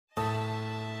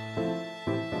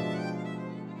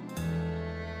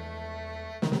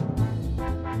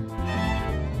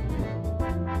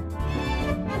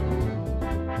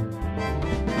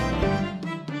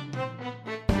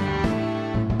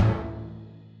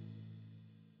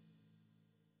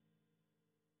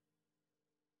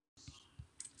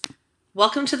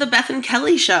Welcome to the Beth and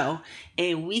Kelly Show,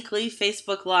 a weekly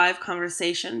Facebook Live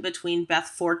conversation between Beth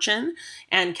Fortune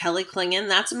and Kelly Klingon,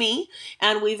 that's me,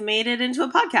 and we've made it into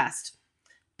a podcast.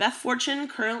 Beth Fortune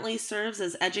currently serves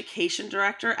as Education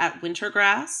Director at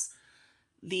Wintergrass,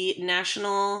 the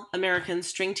National American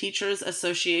String Teachers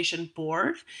Association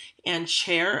Board, and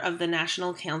Chair of the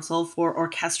National Council for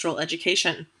Orchestral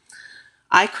Education.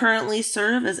 I currently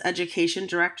serve as Education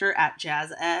Director at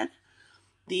Jazz Ed,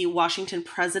 the Washington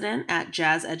President at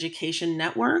Jazz Education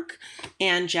Network,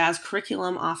 and Jazz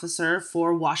Curriculum Officer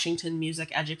for Washington Music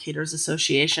Educators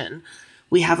Association.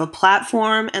 We have a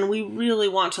platform and we really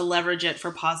want to leverage it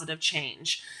for positive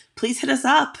change. Please hit us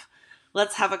up.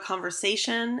 Let's have a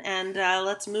conversation and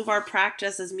let's move our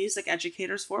practice as music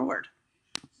educators forward.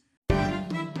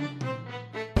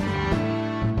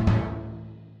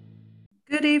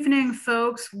 Good evening,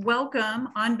 folks. Welcome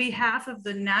on behalf of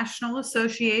the National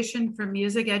Association for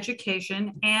Music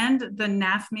Education and the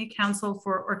NAfME Council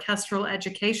for Orchestral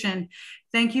Education.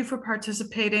 Thank you for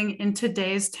participating in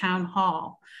today's town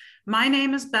hall. My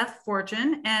name is Beth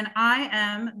Fortune, and I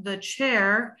am the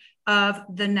chair of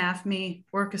the NAfME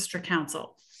Orchestra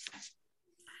Council.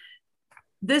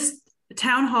 This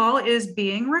town hall is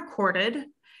being recorded,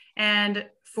 and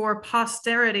for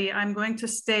posterity, I'm going to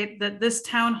state that this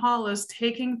town hall is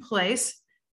taking place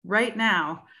right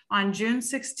now on June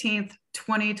 16th,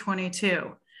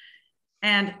 2022.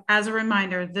 And as a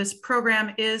reminder, this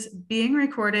program is being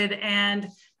recorded, and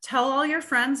tell all your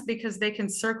friends because they can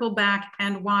circle back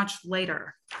and watch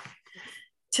later.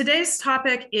 Today's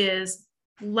topic is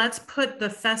let's put the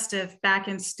festive back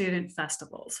in student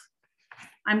festivals.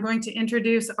 I'm going to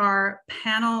introduce our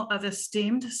panel of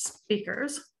esteemed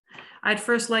speakers. I'd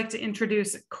first like to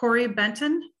introduce Corey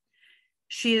Benton.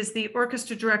 She is the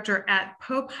orchestra director at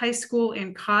Pope High School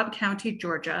in Cobb County,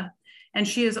 Georgia. And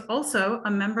she is also a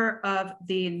member of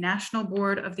the National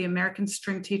Board of the American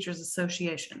String Teachers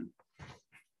Association.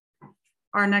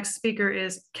 Our next speaker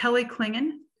is Kelly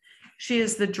Klingon. She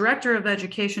is the director of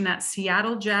education at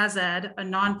Seattle Jazz Ed, a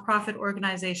nonprofit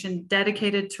organization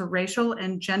dedicated to racial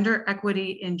and gender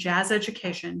equity in jazz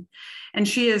education. And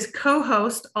she is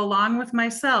co-host, along with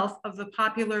myself, of the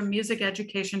popular music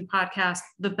education podcast,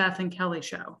 The Beth and Kelly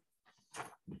Show.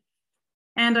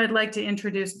 And I'd like to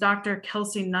introduce Dr.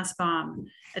 Kelsey Nussbaum,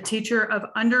 a teacher of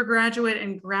undergraduate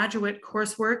and graduate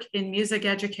coursework in music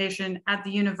education at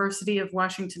the University of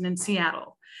Washington in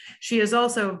Seattle. She is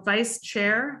also vice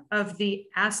chair of the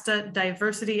ASTA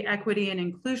Diversity, Equity, and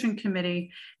Inclusion Committee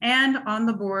and on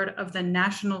the board of the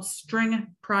National String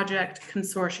Project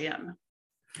Consortium.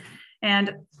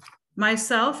 And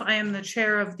myself, I am the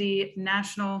chair of the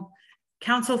National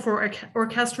Council for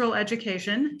Orchestral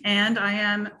Education, and I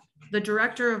am the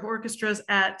director of orchestras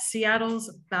at Seattle's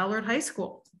Ballard High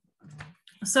School.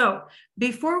 So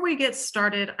before we get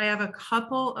started, I have a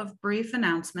couple of brief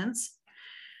announcements.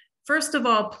 First of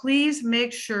all, please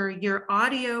make sure your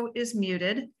audio is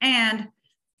muted and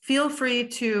feel free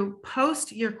to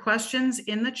post your questions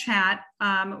in the chat.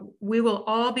 We will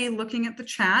all be looking at the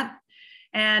chat.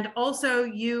 And also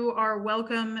you are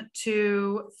welcome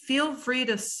to feel free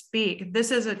to speak. This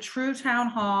is a true town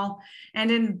hall. And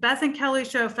in Beth and Kelly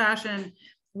Show fashion,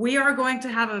 we are going to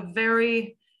have a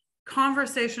very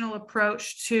conversational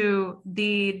approach to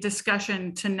the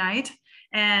discussion tonight.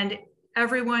 And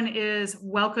everyone is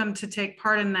welcome to take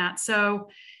part in that. So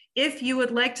if you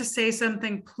would like to say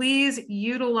something, please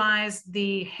utilize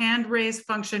the hand raise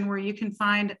function where you can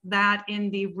find that in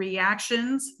the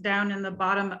reactions down in the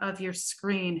bottom of your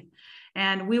screen.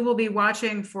 And we will be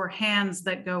watching for hands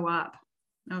that go up,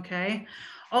 okay?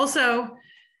 Also,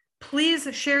 please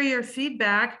share your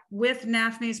feedback with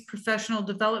NAfME's Professional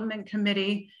Development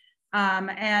Committee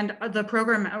and the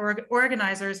program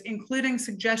organizers, including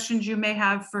suggestions you may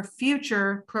have for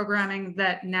future programming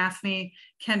that NAfME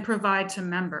can provide to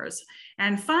members.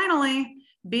 And finally,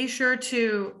 be sure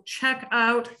to check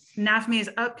out NAfME's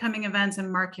upcoming events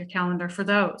and mark your calendar for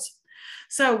those.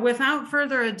 So without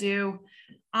further ado,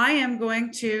 I am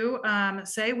going to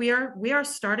say we are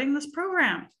starting this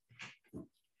program.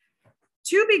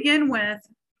 To begin with,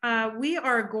 we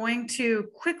are going to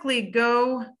quickly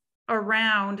go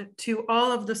around to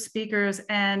all of the speakers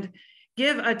and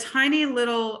give a tiny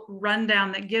little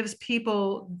rundown that gives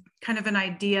people kind of an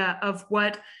idea of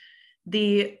what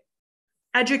the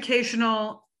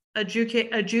educational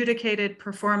adjudicated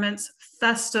performance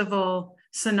festival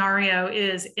scenario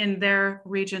is in their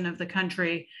region of the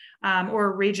country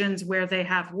or regions where they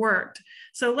have worked.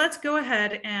 So let's go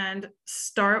ahead and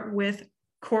start with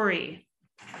Corey.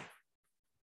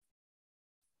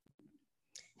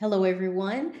 Hello,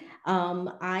 everyone.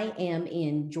 I am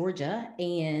in Georgia,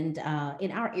 and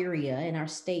in our area, in our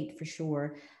state for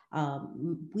sure,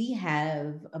 we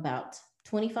have about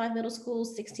 25 middle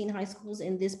schools, 16 high schools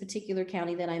in this particular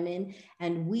county that I'm in.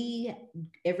 And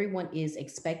everyone is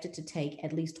expected to take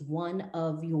at least one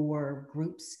of your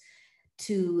groups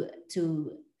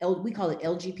we call it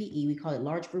LGPE, we call it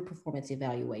Large Group Performance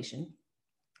Evaluation.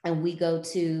 And we go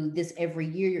to this every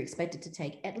year. You're expected to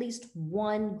take at least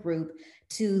one group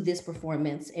to this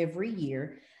performance every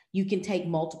year. You can take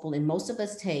multiple, and most of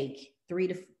us take three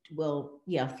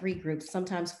groups,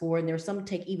 sometimes four, and there's some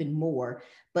take even more.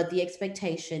 But the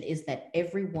expectation is that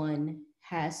everyone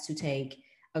has to take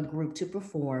a group to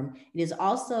perform. It is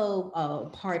also a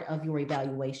part of your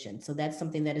evaluation. So that's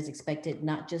something that is expected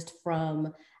not just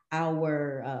from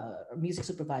our music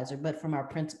supervisor, but from our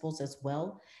principals as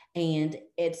well. And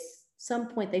at some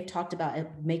point, they've talked about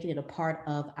making it a part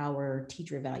of our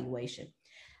teacher evaluation.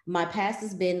 My past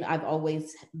has been, I've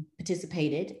always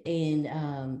participated in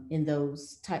in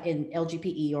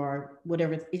LGPE or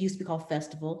whatever it used to be called,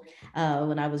 festival,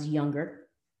 when I was younger.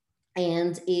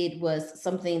 And it was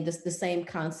something, the same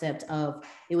concept of,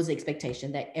 it was the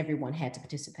expectation that everyone had to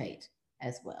participate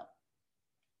as well.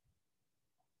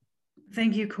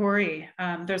 Thank you, Corey.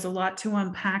 There's a lot to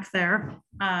unpack there,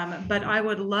 but I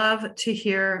would love to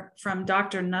hear from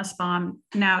Dr. Nussbaum.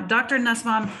 Now, Dr.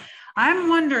 Nussbaum, I'm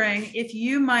wondering if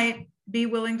you might be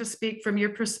willing to speak from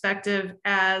your perspective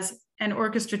as an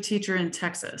orchestra teacher in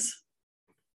Texas.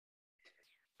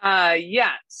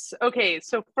 Yes. Okay,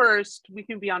 so first, we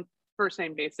can be on first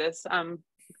name basis.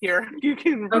 Here, you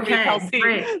can roommate Kelsey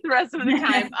the rest of the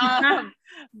time.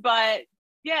 But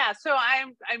yeah, so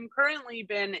I'm currently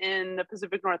been in the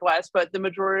Pacific Northwest, but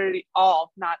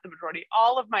all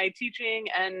of my teaching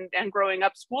and growing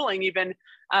up, schooling even,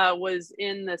 was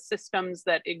in the systems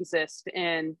that exist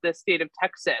in the state of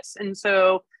Texas. And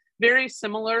so very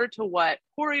similar to what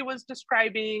Corey was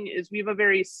describing is we have a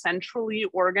very centrally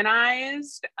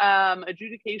organized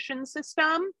adjudication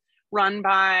system run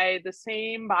by the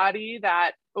same body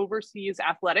that oversees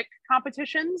athletic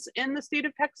competitions in the state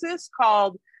of Texas,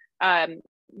 called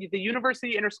the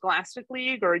University Interscholastic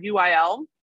League, or UIL.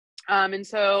 And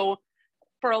so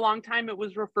for a long time, it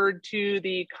was referred to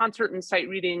the concert and sight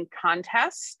reading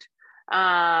contest.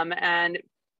 And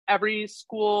every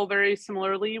school, very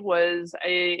similarly,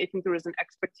 I think there was an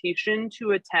expectation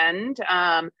to attend.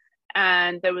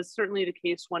 And that was certainly the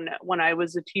case when I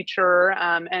was a teacher.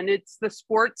 And the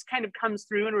sports kind of comes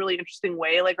through in a really interesting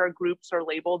way. Like, our groups are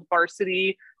labeled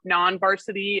varsity,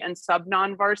 non-varsity, and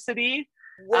sub-non-varsity.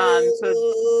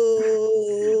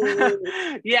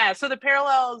 Yeah, so the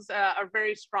parallels are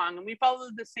very strong, and we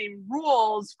followed the same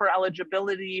rules for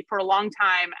eligibility for a long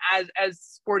time as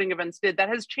sporting events did. That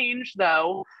has changed,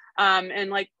 though, and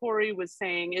like Corey was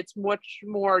saying, it's much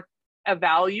more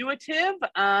evaluative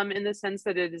in the sense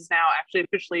that it is now actually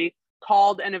officially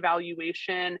called an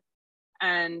evaluation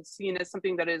and seen as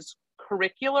something that is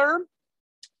curricular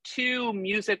to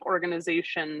music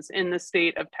organizations in the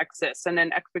state of Texas, and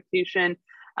an expectation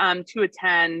to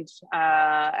attend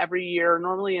every year,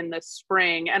 normally in the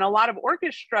spring. And a lot of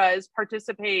orchestras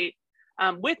participate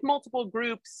with multiple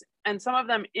groups, and some of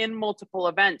them in multiple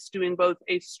events, doing both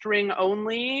a string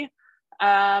only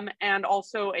and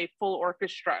also a full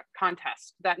orchestra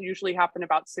contest that usually happen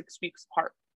about 6 weeks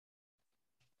apart.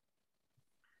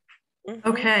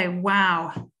 Okay,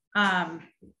 wow.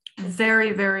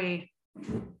 Very, very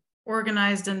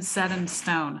organized and set in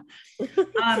stone.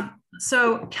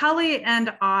 So Kelly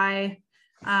and I,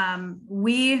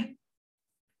 we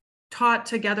taught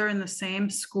together in the same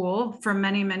school for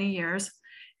many, many years.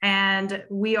 And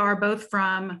we are both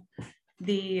from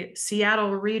the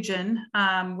Seattle region,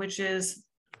 which is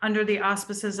under the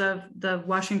auspices of the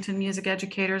Washington Music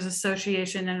Educators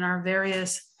Association and our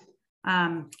various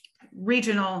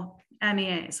regional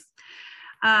MEAs.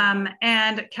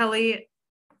 And Kelly,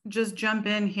 just jump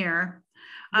in here.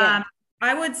 Yeah.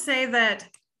 I would say that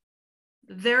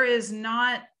there is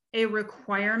not a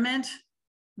requirement,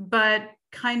 but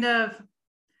kind of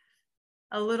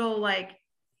a little like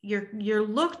you're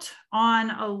looked on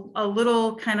a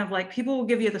little kind of like, people will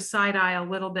give you the side eye a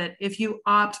little bit if you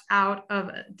opt out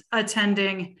of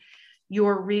attending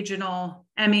your regional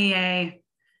MEA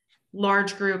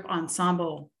large group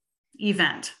ensemble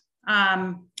event.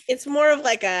 It's more of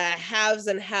like a haves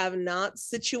and have-nots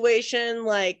situation.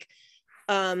 Like,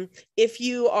 if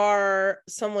you are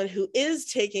someone who is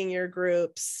taking your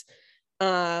groups,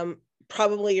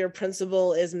 probably your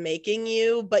principal is making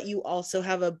you, but you also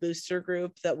have a booster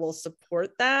group that will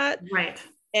support that. Right.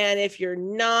 And if you're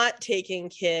not taking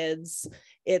kids,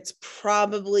 it's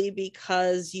probably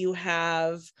because you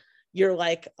have you're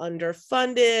like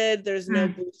underfunded, there's no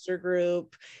booster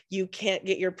group, you can't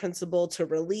get your principal to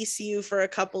release you for a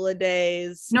couple of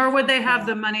days. Nor would they have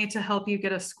the money to help you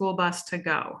get a school bus to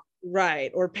go.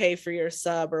 Right, or pay for your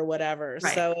sub or whatever.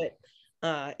 Right. So it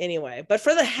anyway, but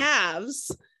for the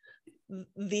haves,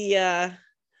 there's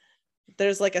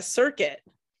like a circuit,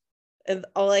 and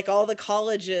like all the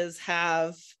colleges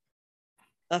have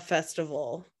a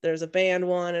festival. There's a band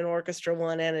one, an orchestra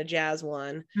one, and a jazz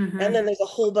one. And then there's a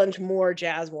whole bunch more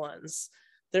jazz ones.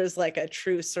 There's like a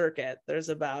true circuit. There's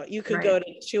about, you could go to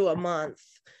 2 a month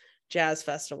jazz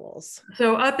festivals.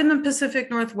 So up in the Pacific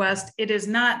Northwest, it is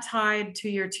not tied to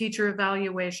your teacher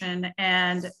evaluation.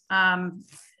 And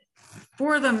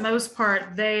for the most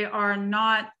part, they are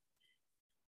not,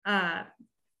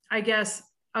 I guess,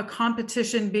 a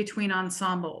competition between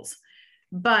ensembles.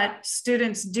 But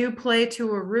students do play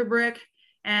to a rubric,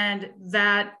 and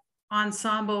that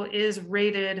ensemble is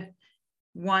rated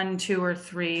 1, 2, or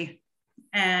 3.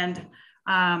 And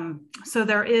so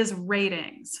there is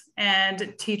ratings,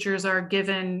 and teachers are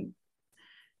given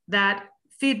that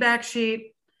feedback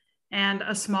sheet and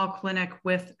a small clinic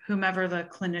with whomever the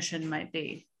clinician might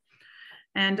be.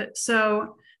 And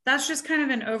so that's just kind of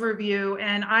an overview.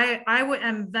 And I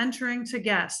am venturing to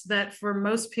guess that for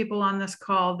most people on this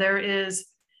call, there is,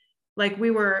 like, we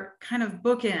were kind of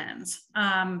bookends.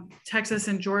 Texas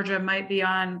and Georgia might be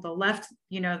on the left,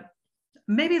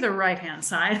 maybe the right-hand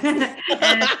side.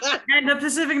 and the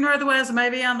Pacific Northwest might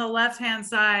be on the left-hand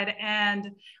side. And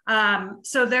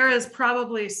so there is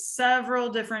probably several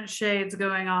different shades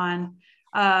going on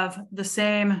of the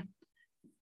same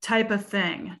type of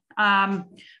thing.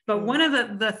 But one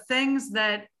of the things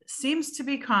that seems to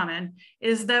be common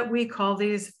is that we call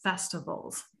these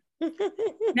festivals.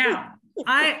 Now,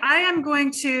 I am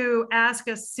going to ask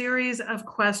a series of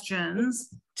questions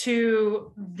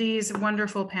to these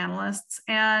wonderful panelists.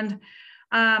 And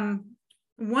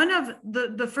one of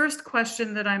the first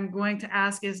question that I'm going to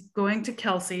ask is going to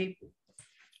Kelsey.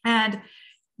 And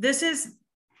this is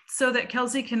so that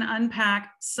Kelsey can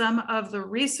unpack some of the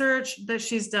research that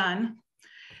she's done.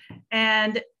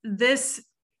 And this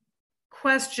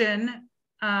question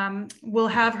will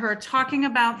have her talking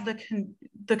about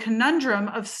the conundrum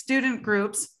of student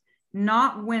groups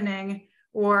not winning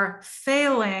or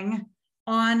failing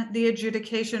on the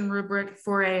adjudication rubric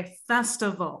for a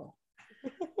festival,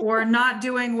 or not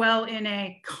doing well in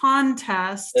a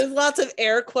contest. There's lots of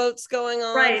air quotes going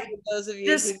on. Right. For those of you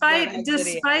despite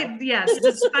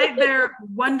their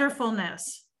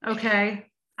wonderfulness. Okay.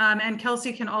 And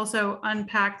Kelsey can also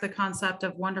unpack the concept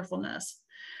of wonderfulness.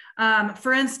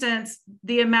 For instance,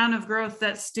 the amount of growth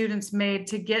that students made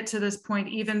to get to this point,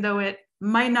 even though it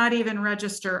might not even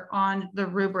register on the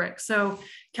rubric. So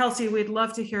Kelsey, we'd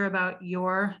love to hear about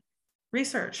your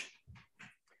research.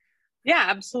 Yeah,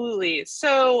 absolutely.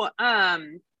 So I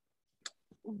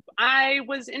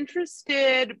was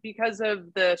interested because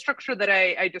of the structure that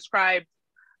I described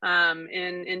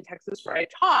in Texas where I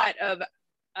taught,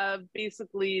 of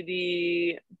basically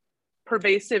the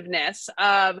pervasiveness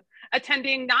of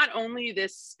attending not only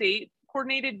this state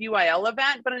coordinated UIL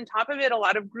event, but on top of it, a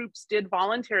lot of groups did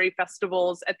voluntary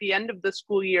festivals at the end of the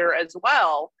school year as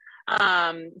well,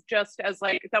 just as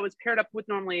like that was paired up with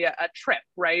normally a trip,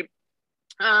 right?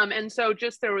 And so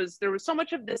just there was so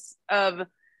much of this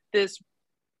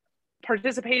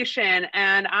participation,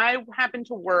 and I happened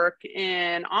to work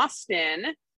in Austin,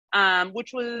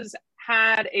 which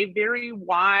had a very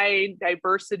wide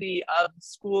diversity of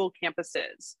school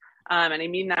campuses. And I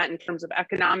mean that in terms of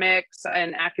economics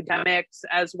and academics,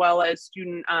 as well as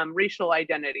student racial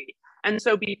identity. And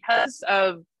so because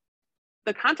of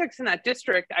the context in that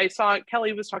district, I saw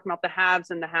Kelly was talking about the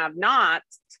haves and the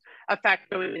have-nots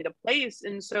effect going into place.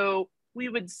 And so we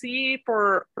would see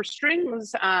for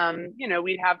strings,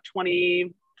 we'd have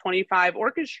 20, 25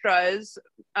 orchestras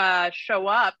show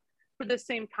up for the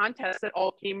same contest that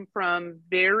all came from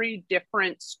very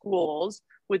different schools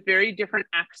with very different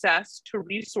access to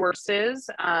resources,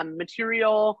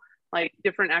 material, like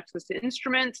different access to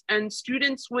instruments, and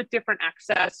students with different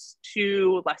access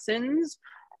to lessons,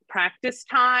 practice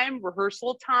time,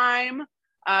 rehearsal time,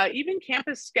 even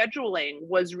campus scheduling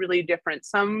was really different.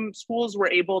 Some schools were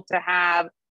able to have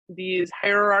these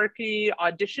hierarchy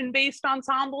audition-based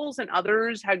ensembles, and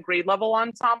others had grade level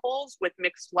ensembles with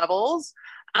mixed levels.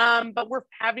 But we're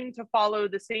having to follow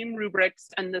the same rubrics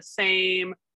and the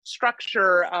same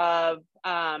structure of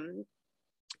that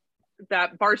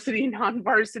varsity,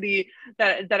 non-varsity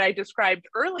that I described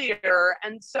earlier.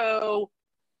 And so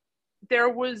there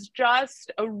was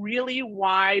just a really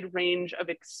wide range of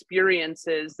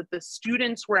experiences that the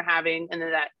students were having and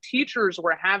that teachers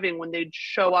were having when they'd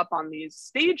show up on these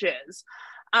stages.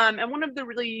 And one of the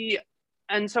really,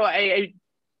 and so I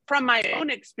from my own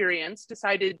experience,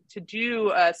 decided to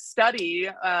do a study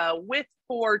with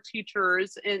 4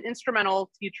 teachers and instrumental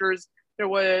teachers. There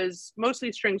was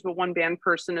mostly strings, but one band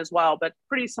person as well, but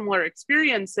pretty similar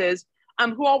experiences,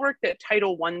 who all worked at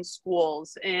Title I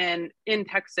schools in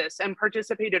Texas and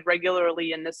participated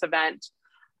regularly in this event,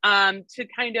 to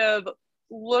kind of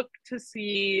look to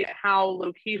see how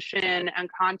location and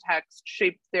context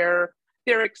shaped their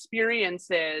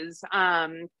experiences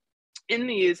in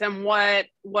these. And what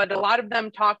a lot of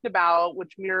them talked about,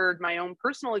 which mirrored my own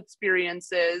personal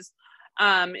experiences,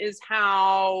 is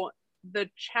how the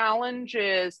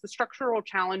challenges, the structural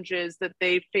challenges that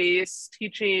they face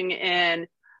teaching in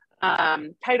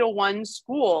Title I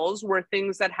schools were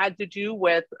things that had to do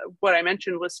with what I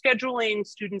mentioned was scheduling,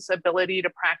 students' ability to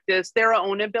practice, their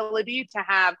own ability to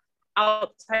have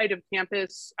outside of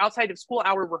campus, outside of school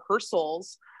hour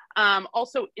rehearsals,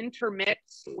 also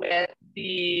intermixed with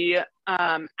the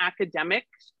academic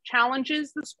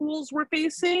challenges the schools were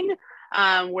facing,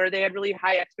 where they had really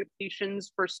high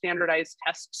expectations for standardized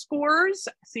test scores,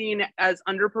 seen as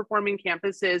underperforming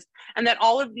campuses, and that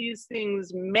all of these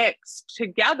things mixed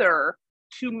together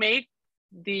to make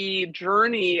the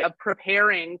journey of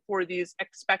preparing for these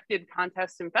expected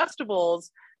contests and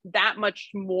festivals that much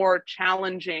more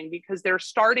challenging, because their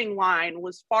starting line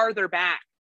was farther back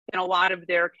than a lot of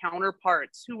their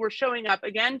counterparts who were showing up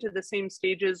again to the same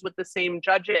stages with the same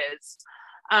judges.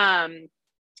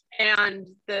 And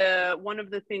one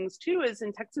of the things too is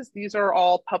in Texas, these are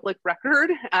all public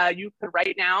record. You could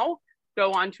right now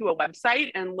go onto a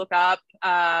website and look up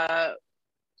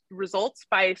results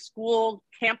by school,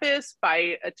 campus,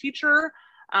 by a teacher,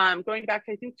 going back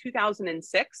to I think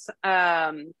 2006.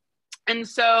 And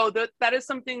so that is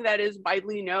something that is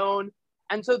widely known.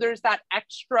 And so there's that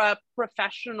extra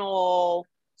professional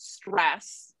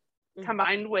stress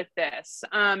combined with this.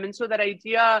 And so that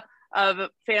idea of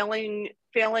failing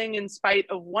in spite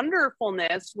of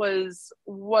wonderfulness was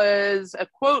a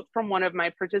quote from one of my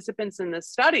participants in this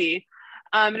study.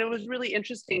 And it was really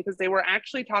interesting because they were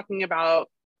actually talking about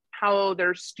how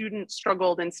their students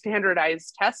struggled in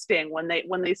standardized testing when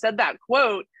they said that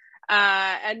quote,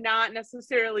 and not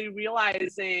necessarily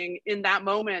realizing in that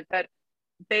moment that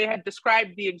they had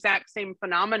described the exact same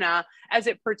phenomena as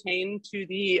it pertained to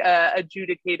the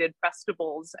adjudicated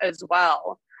festivals as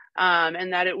well.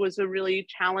 And that it was a really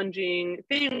challenging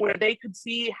thing where they could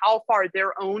see how far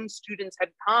their own students had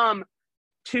come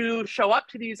to show up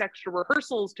to these extra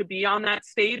rehearsals, to be on that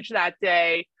stage that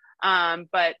day.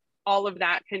 But all of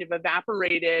that kind of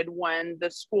evaporated when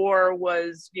the score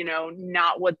was,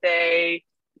 not what they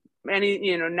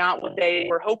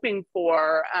were hoping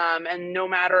for. And no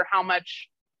matter how much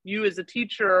you as a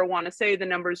teacher want to say the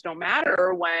numbers don't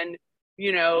matter, when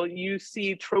you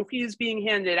see trophies being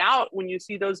handed out, when you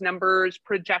see those numbers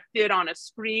projected on a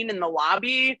screen in the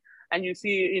lobby, and you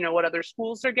see, what other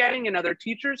schools are getting and other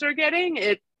teachers are getting,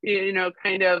 it,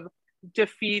 kind of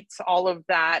defeats all of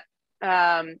that.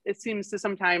 It seems to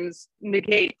sometimes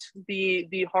negate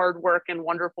the hard work and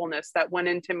wonderfulness that went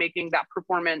into making that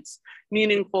performance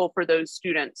meaningful for those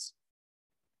students.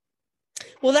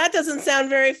 Well, that doesn't sound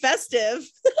very festive.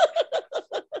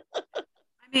 I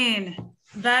mean,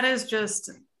 that is just,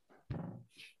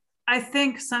 I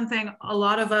think, something a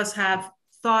lot of us have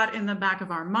thought in the back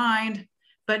of our mind,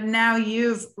 but now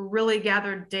you've really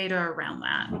gathered data around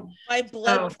that. My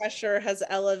blood pressure has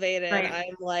elevated. Right.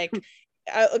 I'm like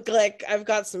I've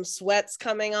got some sweats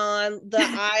coming on.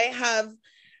 I have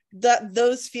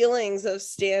those feelings of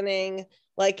standing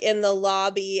like in the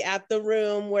lobby at the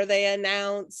room where they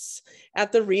announce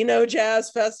at the Reno Jazz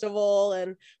Festival,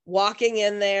 and walking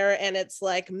in there, and it's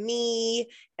like me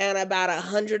and about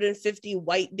 150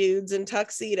 white dudes in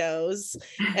tuxedos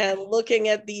and looking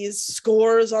at these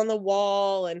scores on the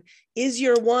wall, and is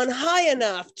your one high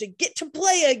enough to get to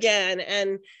play again,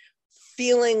 and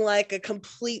feeling like a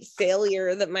complete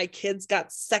failure that my kids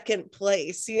got second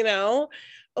place, Oy,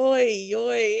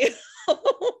 oy.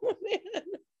 Oh, man.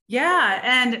 Yeah.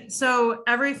 And so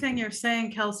everything you're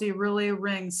saying, Kelsey, really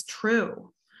rings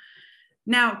true.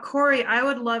 Now, Corey, I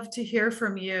would love to hear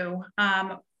from you.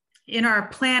 In our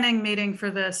planning meeting for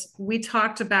this, we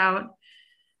talked about,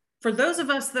 for those of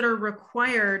us that are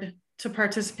required to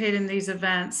participate in these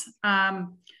events,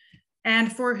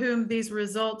 and for whom these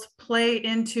results play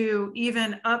into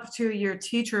even up to your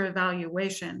teacher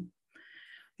evaluation,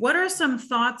 what are some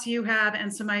thoughts you have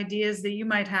and some ideas that you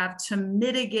might have to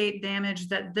mitigate damage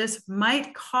that this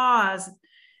might cause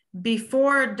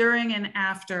before, during, and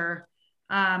after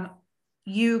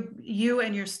you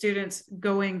and your students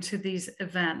going to these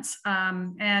events.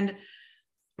 And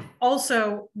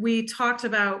also, we talked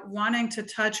about wanting to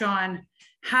touch on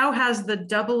how has the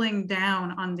doubling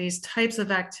down on these types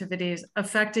of activities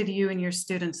affected you and your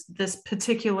students this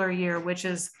particular year, which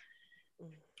is,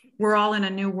 we're all in a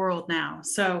new world now.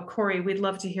 So Corey, we'd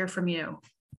love to hear from you.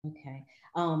 Okay.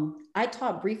 I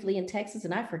taught briefly in Texas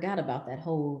and I forgot about that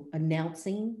whole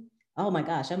announcing. Oh my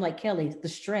gosh, I'm like Kelly, the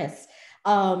stress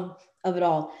of it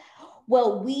all.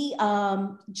 Well, we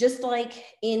just like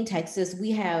in Texas,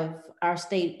 we have our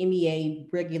state MEA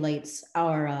regulates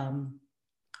our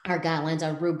guidelines,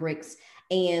 our rubrics,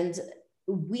 and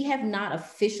we have not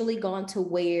officially gone to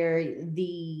where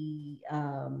the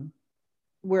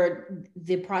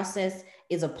process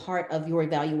is a part of your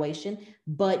evaluation,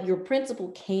 but your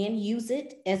principal can use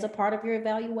it as a part of your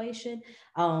evaluation.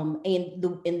 And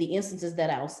in the instances that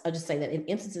I'll just say that in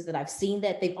instances that I've seen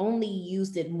that, they've only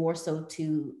used it more so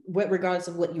to, regardless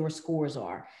of what your scores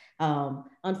are.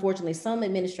 Unfortunately, some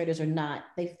administrators are not,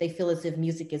 they feel as if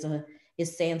music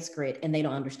is Sanskrit and they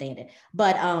don't understand it.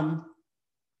 But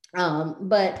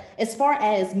as far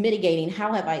as mitigating,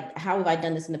 how have I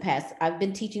done this in the past? I've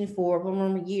been teaching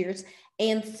for years.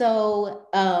 And so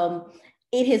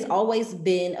it has always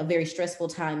been a very stressful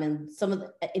time. And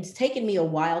it's taken me a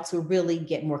while to really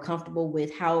get more comfortable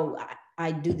with how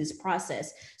I do this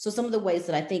process. So some of the ways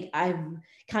that I think I've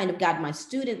kind of got my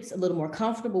students a little more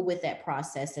comfortable with that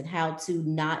process and how to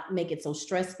not make it so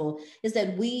stressful is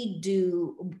that we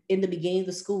do, in the beginning of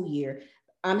the school year,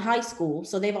 on high school,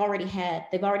 so they've already have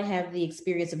the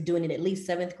experience of doing it at least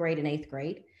 7th grade and 8th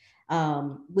grade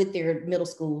with their middle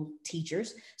school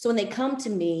teachers. So when they come to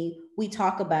me, we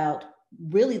talk about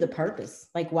really the purpose,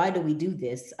 like why do we do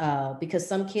this? Because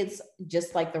some kids,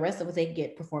 just like the rest of us, they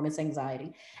get performance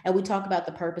anxiety, and we talk about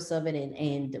the purpose of it,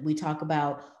 and we talk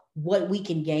about what we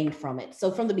can gain from it.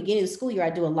 So from the beginning of the school year, I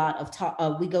do a lot of talk.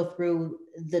 We go through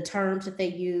the terms that they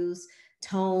use,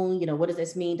 tone, what does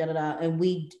this mean, and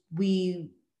we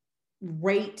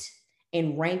rate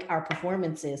and rank our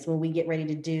performances when we get ready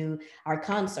to do our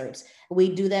concerts.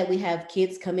 We do that. We have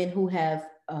kids come in who have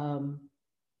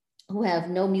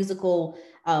no musical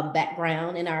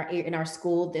background in our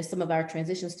school. There's some of our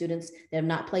transition students that have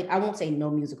not played, I won't say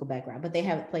no musical background, but they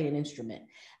haven't played an instrument.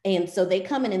 And so they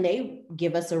come in and they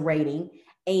give us a rating.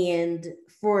 And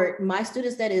for my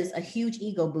students, that is a huge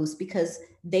ego boost because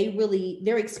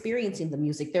they're experiencing the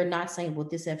music. They're not saying, well,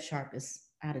 this F sharp is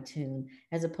out of tune,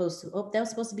 as opposed to, oh, that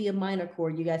was supposed to be a minor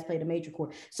chord, you guys played a major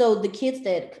chord. So the kids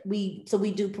we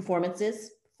do performances.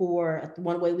 For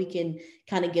one way we can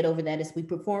kind of get over that is we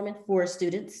perform it for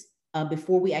students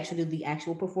before we actually do the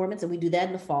actual performance. And we do that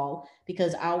in the fall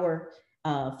because our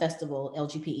festival,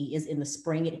 LGPE, is in the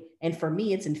spring. And for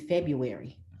me, it's in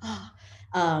February.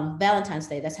 Valentine's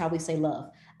Day, that's how we say love.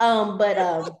 I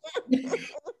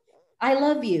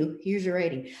love you. Here's your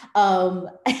rating.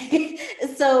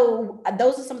 So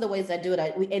those are some of the ways I do it.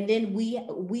 And then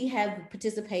we have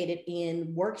participated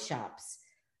in workshops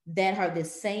that are the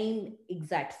same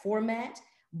exact format,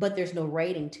 but there's no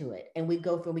rating to it. And we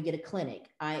go through, we get a clinic.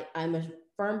 I'm a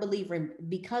firm believer in,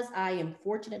 because I am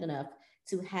fortunate enough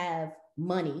to have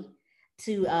money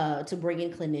to bring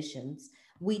in clinicians.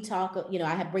 We talk,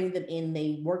 I have bring them in,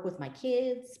 they work with my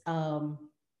kids.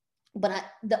 But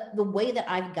the way that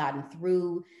I've gotten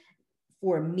through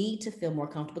for me to feel more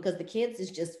comfortable, because the kids is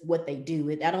just what they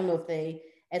do. I don't know if they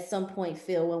at some point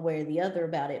feel one way or the other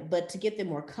about it, but to get them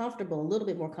more comfortable, a little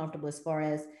bit more comfortable as far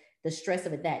as the stress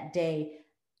of it that day,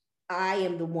 I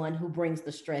am the one who brings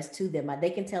the stress to them. They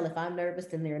can tell if I'm nervous,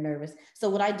 then they're nervous. So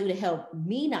what I do to help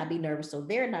me not be nervous so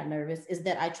they're not nervous is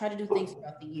that I try to do things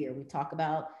throughout the year. We talk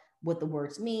about what the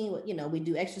words mean, we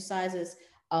do exercises.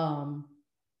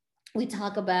 We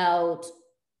talk about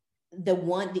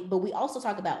but we also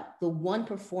talk about the one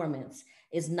performance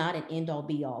is not an end all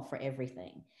be all for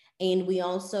everything. And we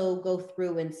also go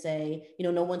through and say,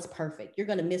 no one's perfect. You're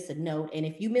going to miss a note. And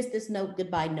if you miss this note,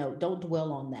 goodbye note. Don't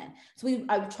dwell on that. So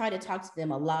I try to talk to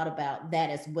them a lot about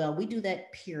that as well. We do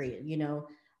that, period,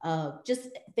 just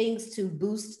things to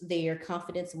boost their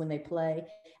confidence when they play.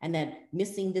 And that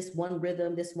missing this one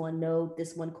rhythm, this one note,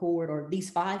 this one chord, or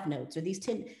these 5 notes, or these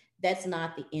 10, that's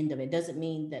not the end of it. It doesn't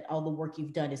mean that all the work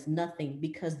you've done is nothing,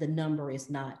 because the number is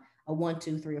not a 1,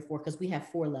 2, 3, or 4, because we have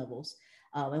 4 levels.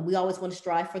 And we always want to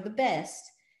strive for the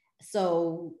best.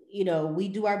 So, we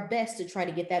do our best to try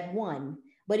to get that 1.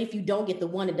 But if you don't get the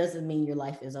 1, it doesn't mean your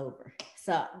life is over.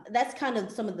 So that's kind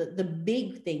of some of the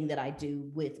big thing that I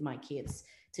do with my kids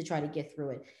to try to get through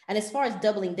it. And as far as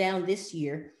doubling down this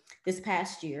year, this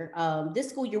past year. This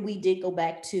school year, we did go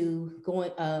back to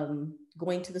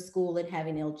going to the school and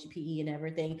having LGPE and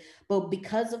everything. But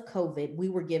because of COVID, we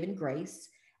were given grace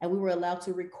and we were allowed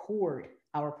to record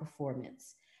our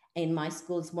performance. And my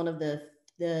school is one of the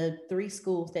 3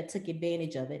 schools that took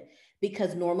advantage of it,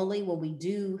 because normally when we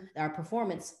do our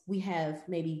performance, we have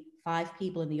maybe 5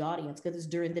 people in the audience because it's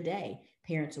during the day.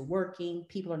 Parents are working,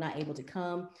 people are not able to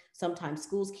come. Sometimes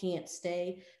schools can't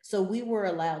stay. So we were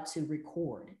allowed to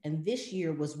record. And this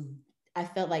year I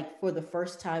felt like for the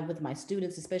first time with my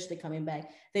students, especially coming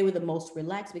back, they were the most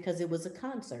relaxed because it was a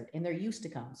concert and they're used to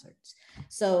concerts.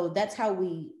 So that's how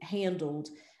we handled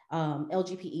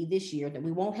LGPE this year. That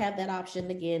we won't have that option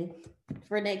again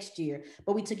for next year,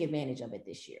 but we took advantage of it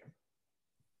this year.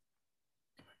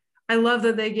 I love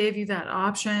that they gave you that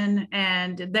option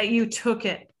and that you took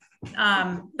it.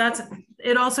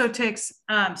 It also takes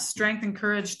strength and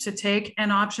courage to take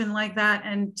an option like that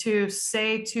and to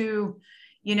say to,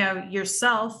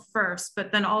 yourself first,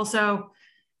 but then also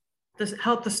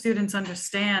help the students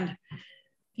understand,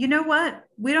 you know what,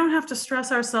 we don't have to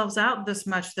stress ourselves out this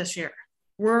much this year.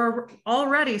 We're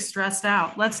already stressed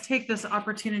out. Let's take this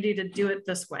opportunity to do it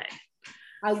this way.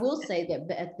 I will say that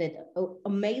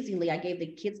amazingly, I gave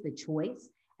the kids the choice,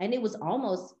 and it was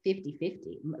almost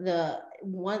 50-50.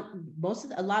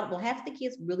 Half of the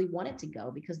kids really wanted to go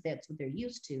because that's what they're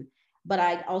used to. But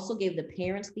I also gave the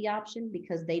parents the option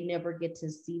because they never get to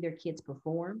see their kids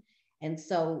perform. And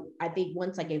so I think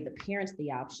once I gave the parents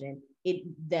the option,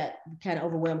 that kind of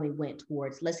overwhelmingly went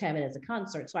towards, let's have it as a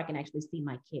concert so I can actually see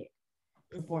my kid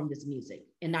perform this music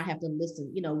and not have to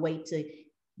listen, wait to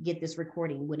get this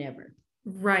recording whenever.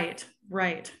 Right.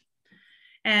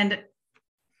 And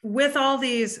with all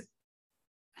these,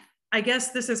 I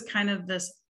guess this is kind of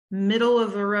this middle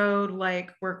of the road,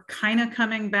 like we're kind of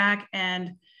coming back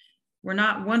and we're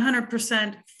not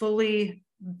 100% fully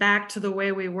back to the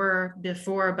way we were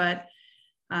before, but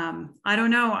I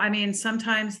don't know. I mean,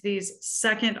 sometimes these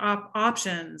second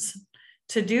options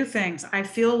to do things, I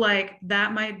feel like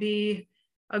that might be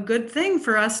a good thing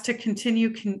for us to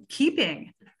continue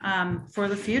keeping for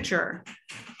the future.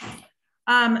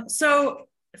 So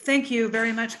thank you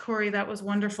very much, Corey. That was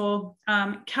wonderful.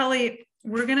 Kelly,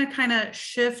 we're going to kind of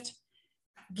shift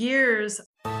gears.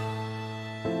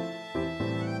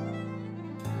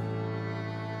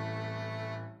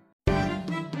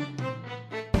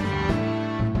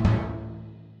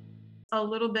 A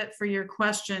little bit for your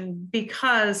question,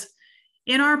 because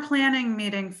in our planning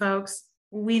meeting, folks,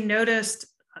 we noticed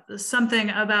something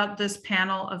about this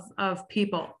panel of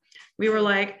people. We were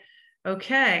like,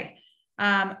 okay,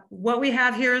 what we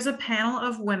have here is a panel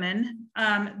of women.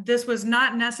 This was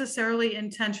not necessarily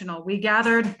intentional. We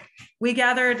gathered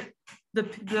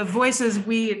the voices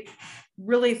we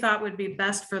really thought would be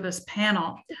best for this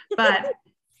panel, but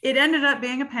it ended up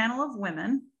being a panel of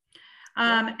women.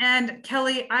 And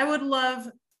Kelly, I would love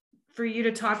for you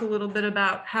to talk a little bit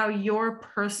about how your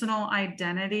personal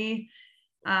identity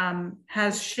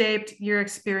has shaped your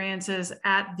experiences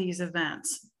at these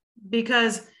events,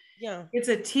 because it's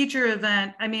a teacher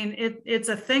event. I mean, it's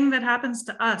a thing that happens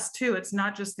to us too. It's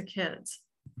not just the kids.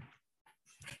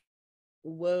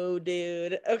 Whoa,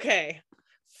 dude. Okay.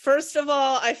 First of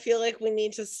all, I feel like we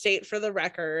need to state for the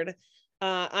record,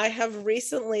 I have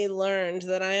recently learned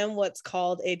that I am what's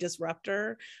called a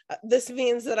disruptor. This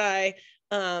means that I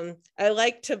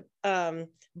like to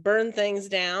burn things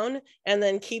down and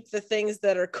then keep the things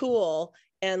that are cool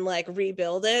and like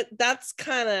rebuild it. That's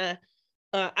kind of,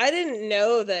 I didn't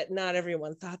know that not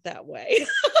everyone thought that way.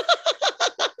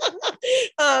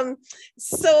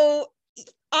 So,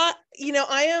 I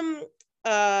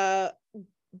am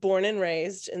born and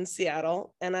raised in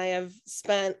Seattle, and I have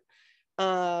spent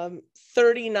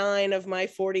 39 of my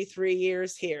 43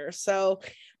 years here. So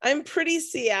I'm pretty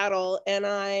Seattle, and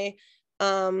I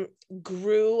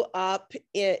grew up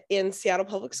in Seattle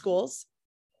Public Schools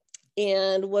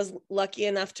and was lucky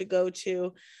enough to go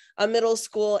to a middle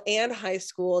school and high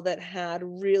school that had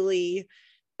really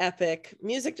epic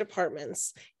music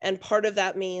departments. And part of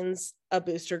that means a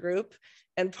booster group.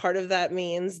 And part of that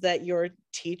means that your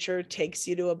teacher takes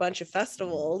you to a bunch of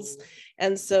festivals.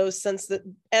 And so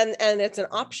and it's an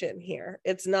option here,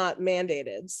 it's not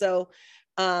mandated. So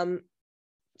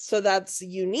that's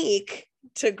unique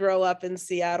to grow up in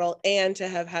Seattle and to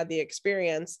have had the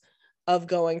experience of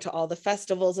going to all the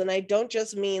festivals. And I don't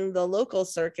just mean the local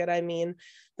circuit, I mean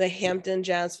the Hampton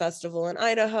Jazz Festival in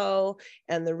Idaho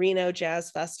and the Reno Jazz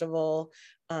Festival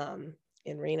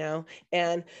in Reno,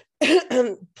 and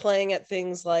playing at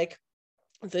things like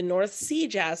the North Sea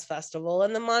Jazz Festival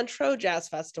and the Montreux Jazz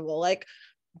Festival, like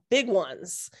big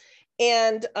ones.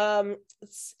 and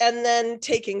then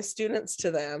taking students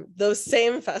to those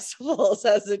same festivals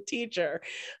as a teacher.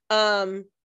 And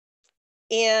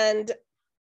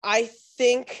I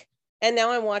think, and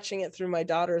now I'm watching it through my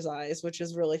daughter's eyes, which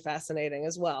is really fascinating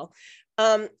as well.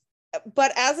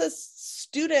 But as a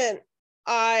student,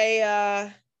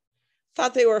 I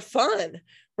thought they were fun,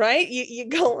 right? You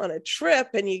go on a trip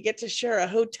and you get to share a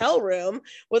hotel room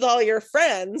with all your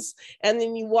friends, and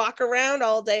then you walk around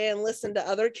all day and listen to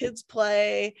other kids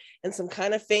play, and some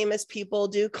kind of famous people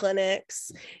do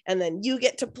clinics, and then you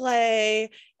get to play,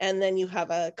 and then you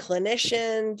have a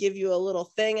clinician give you a little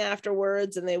thing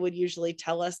afterwards, and they would usually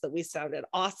tell us that we sounded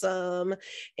awesome,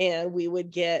 and we would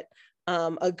get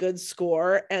a good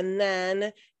score, and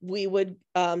then we would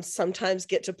sometimes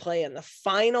get to play in the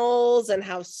finals, and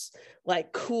how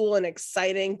like cool and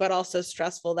exciting but also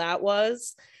stressful that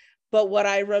was. But what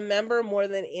I remember more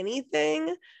than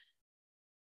anything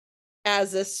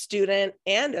as a student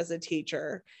and as a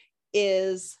teacher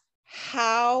is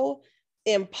how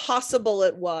impossible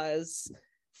it was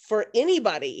for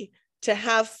anybody to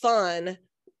have fun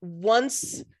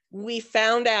once we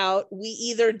found out we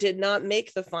either did not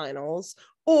make the finals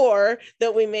or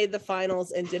that we made the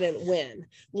finals and didn't win.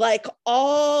 Like,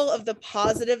 all of the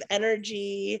positive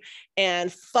energy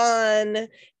and fun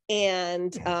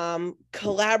and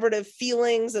collaborative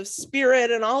feelings of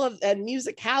spirit and and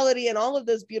musicality and all of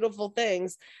those beautiful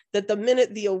things, that the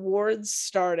minute the awards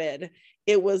started,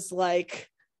 it was like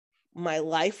my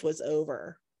life was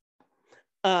over.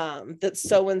 That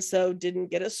so-and-so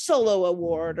didn't get a solo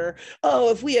award, or,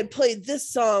 oh, if we had played this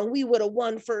song, we would have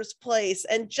won first place.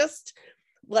 And just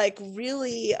like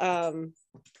really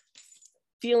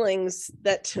feelings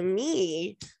that to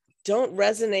me don't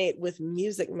resonate with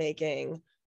music making,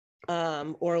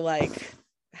 or like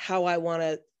how I want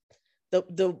to,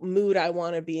 the mood I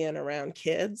want to be in around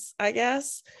kids, I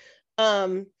guess.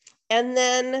 And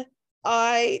then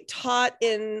I taught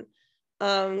in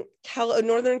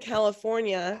Northern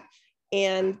California,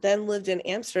 and then lived in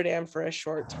Amsterdam for a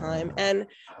short time. And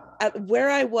where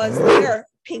I was there,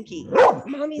 Pinky,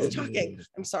 mommy's talking,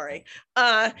 I'm sorry.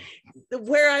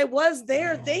 Where I was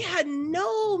there, they had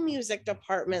no music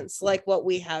departments like what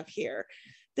we have here.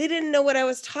 They didn't know what I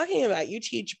was talking about. You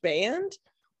teach band?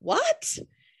 What?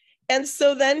 And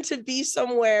so then to be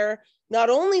somewhere, not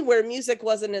only where music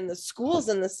wasn't in the schools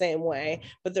in the same way,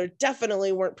 but there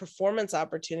definitely weren't performance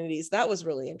opportunities. That was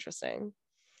really interesting.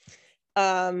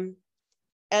 And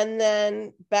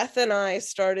then Beth and I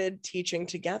started teaching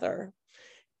together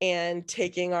and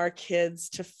taking our kids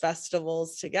to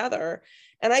festivals together.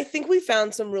 And I think we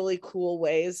found some really cool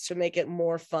ways to make it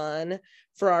more fun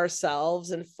for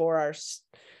ourselves and for our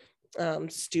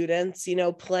students,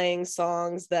 playing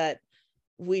songs that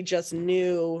we just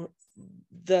knew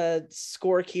the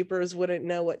scorekeepers wouldn't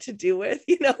know what to do with,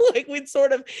 like we'd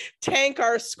sort of tank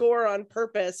our score on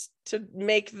purpose to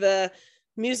make the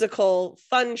musical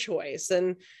fun choice.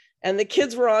 And the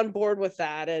kids were on board with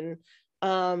that. And,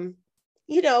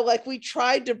 like we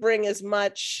tried to bring as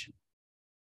much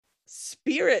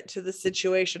spirit to the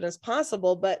situation as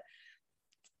possible, but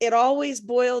it always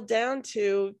boiled down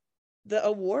to the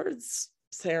awards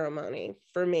ceremony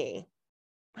for me.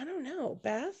 I don't know,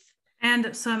 Beth.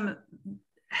 And some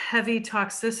heavy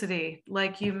toxicity,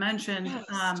 like you mentioned,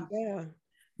 yes, yeah.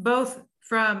 Both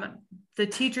from the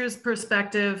teacher's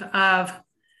perspective of,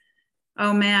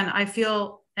 oh man, I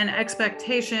feel an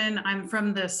expectation. I'm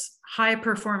from this high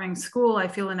performing school. I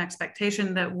feel an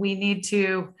expectation that we need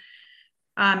to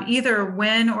either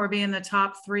win or be in the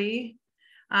top 3.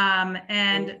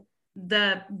 And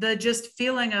the just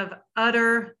feeling of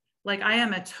utter, like I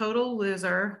am a total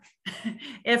loser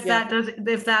if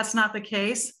that's not the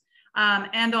case.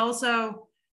 And also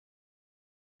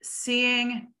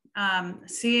seeing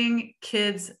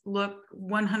kids look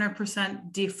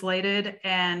 100% deflated,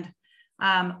 and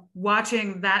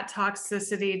watching that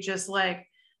toxicity just like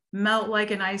melt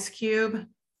like an ice cube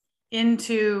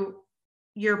into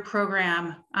your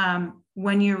program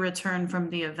when you return from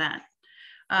the event.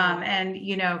 And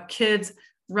kids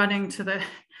running to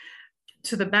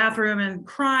the bathroom and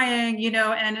crying,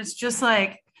 and it's just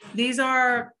like,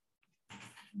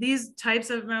 these types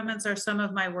of moments are some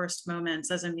of my worst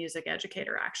moments as a music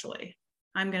educator, actually.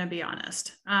 I'm going to be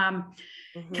honest.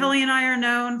 Kelly and I are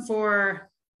known for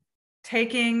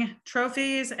taking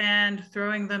trophies and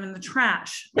throwing them in the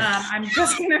trash. I'm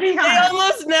just going to be honest. They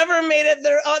almost never made it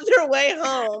on their way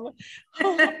home.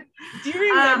 Do you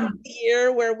remember the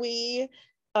year where we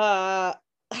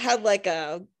had like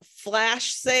a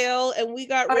flash sale and we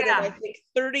got rid of, I think,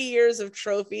 30 years of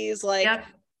trophies, like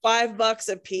 $5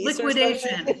 a piece.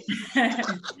 Liquidation.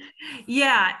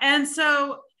 Yeah. And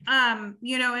so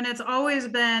you know, and it's always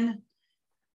been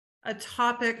a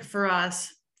topic for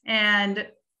us. And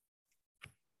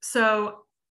so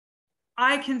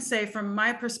I can say from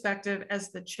my perspective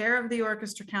as the chair of the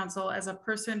orchestra council, as a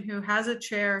person who has a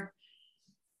chair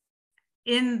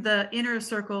in the inner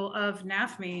circle of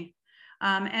NAfME,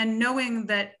 and knowing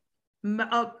that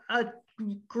a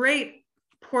great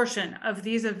portion of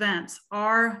these events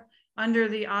are under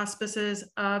the auspices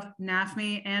of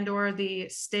NAfME and or the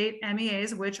state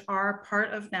MEAs, which are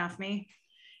part of NAfME,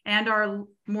 and our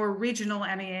more regional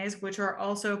MEAs, which are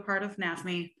also part of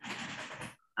NAfME.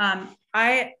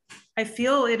 I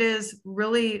feel it is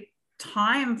really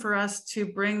time for us to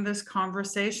bring this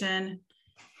conversation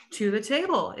to the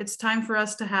table. It's time for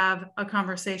us to have a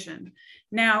conversation.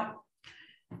 Now,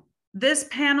 this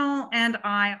panel and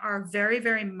I are very,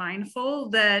 very mindful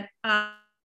that oh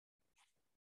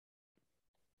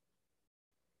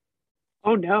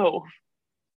no.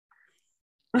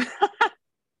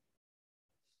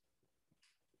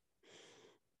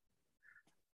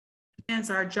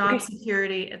 our job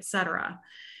security, et cetera.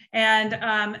 And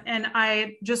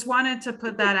I just wanted to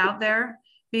put that out there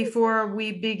before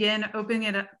we begin opening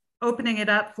it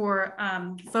up for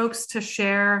folks to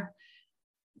share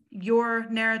your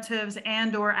narratives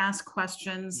and or ask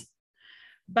questions.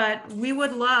 But we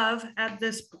would love at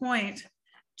this point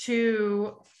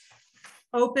to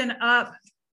open up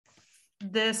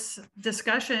this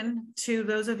discussion to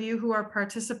those of you who are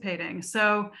participating.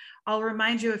 So I'll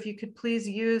remind you, if you could please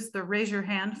use the raise your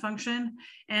hand function,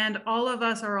 and all of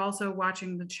us are also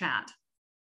watching the chat.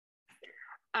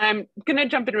 I'm gonna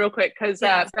jump in real quick because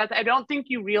Beth, I don't think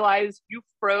you realized you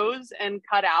froze and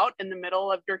cut out in the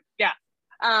middle of your,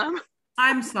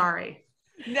 I'm sorry.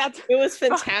 It was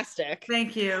fantastic.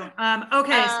 Thank you.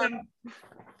 Okay,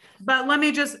 but let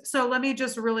me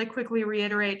just really quickly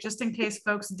reiterate, just in case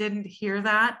folks didn't hear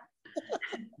that.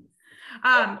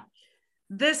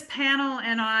 This panel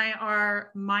and I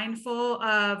are mindful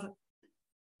of,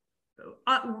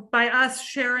 by us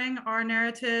sharing our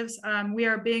narratives, we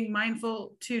are being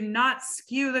mindful to not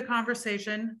skew the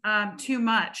conversation too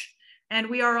much. And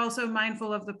we are also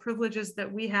mindful of the privileges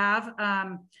that we have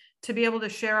to be able to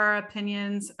share our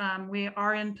opinions. We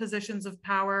are in positions of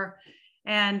power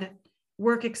and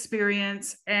work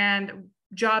experience and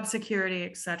job security,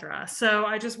 et cetera. So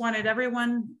I just wanted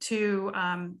everyone to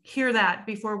hear that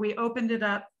before we opened it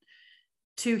up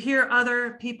to hear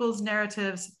other people's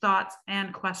narratives, thoughts,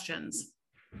 and questions.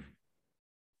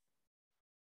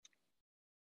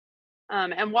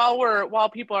 And while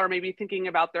people are maybe thinking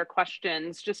about their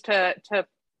questions, just to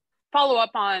follow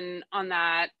up on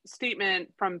that statement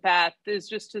from Beth, is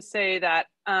just to say that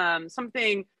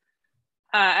something,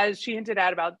 as she hinted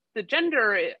at about the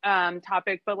gender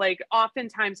topic, but like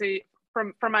oftentimes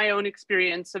from my own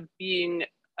experience of being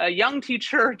a young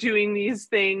teacher doing these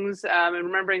things and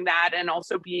remembering that, and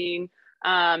also being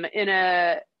in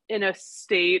a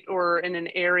state or in an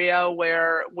area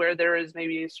where there is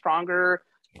maybe stronger,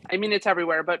 I mean, it's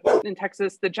everywhere, but in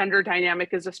Texas, the gender dynamic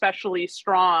is especially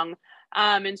strong.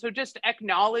 And so just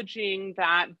acknowledging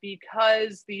that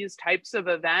because these types of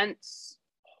events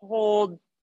hold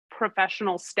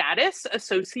professional status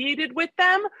associated with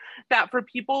them, that for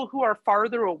people who are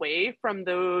farther away from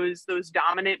those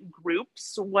dominant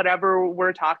groups, whatever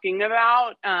we're talking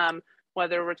about,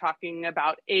 whether we're talking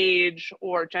about age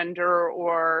or gender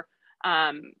or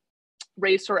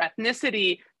race or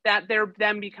ethnicity, that there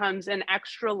then becomes an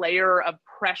extra layer of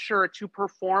pressure to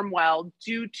perform well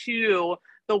due to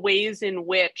the ways in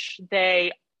which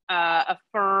they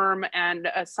affirm and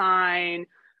assign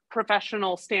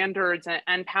professional standards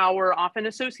and power often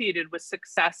associated with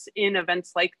success in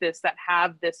events like this that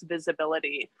have this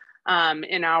visibility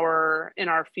in our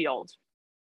field.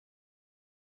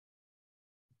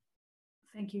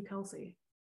 Thank you, Kelsey.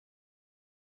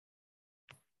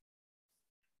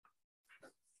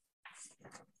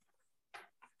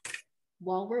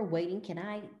 While we're waiting, can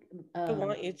I? I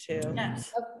want you to.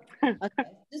 Yes. Okay.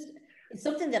 It's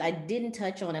something that I didn't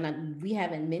touch on and we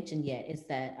haven't mentioned yet is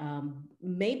that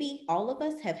maybe all of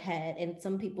us have had, and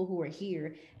some people who are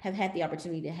here have had the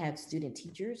opportunity to have student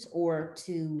teachers or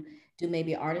to do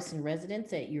maybe artists in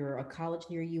residence at a college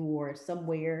near you or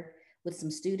somewhere with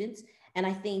some students. And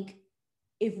I think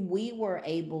if we were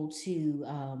able to,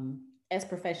 as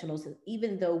professionals,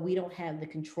 even though we don't have the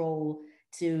control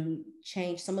to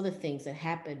change some of the things that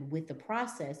happen with the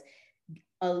process,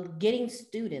 getting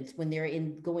students when they're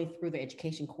going through their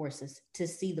education courses to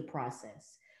see the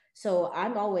process. So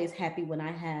I'm always happy when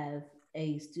I have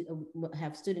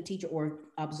student teacher or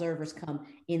observers come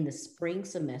in the spring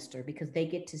semester because they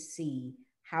get to see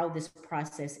how this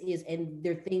process is. And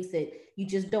there are things that you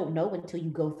just don't know until you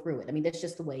go through it. I mean, that's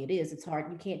just the way it is. It's hard.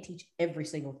 You can't teach every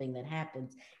single thing that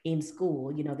happens in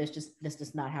school. You know, that's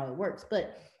just not how it works.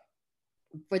 But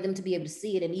for them to be able to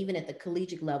see it, and even at the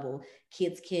collegiate level,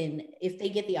 kids can, if they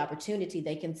get the opportunity,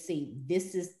 they can see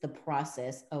this is the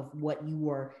process of what you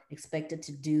were expected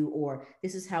to do, or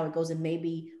this is how it goes. And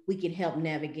maybe we can help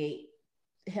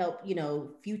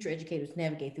future educators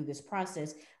navigate through this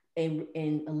process and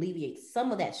alleviate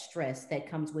some of that stress that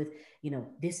comes with,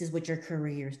 this is what your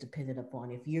career is dependent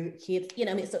upon. If your kids,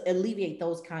 so alleviate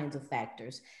those kinds of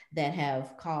factors that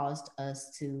have caused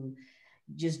us to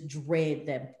just dread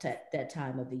that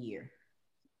time of the year.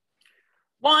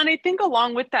 Well, and I think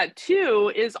along with that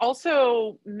too is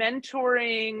also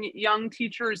mentoring young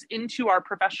teachers into our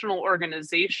professional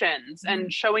organizations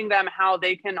and showing them how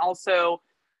they can also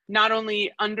not only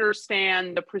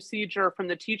understand the procedure from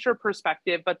the teacher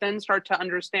perspective, but then start to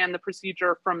understand the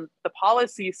procedure from the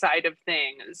policy side of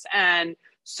things, and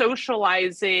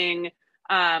socializing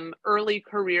early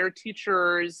career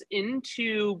teachers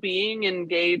into being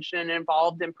engaged and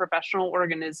involved in professional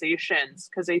organizations.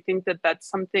 Because I think that that's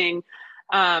something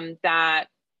that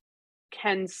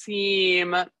can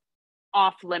seem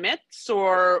off limits,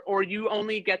 or you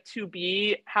only get to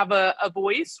have a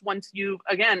voice once you've,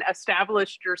 again,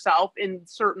 established yourself in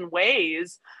certain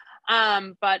ways.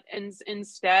 But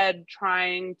instead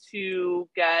trying to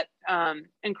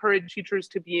encourage teachers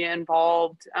to be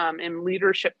involved in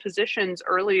leadership positions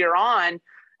earlier on,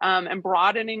 and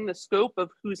broadening the scope of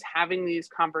who's having these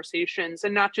conversations,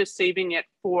 and not just saving it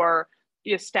for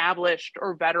the established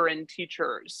or veteran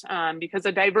teachers, because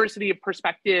a diversity of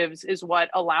perspectives is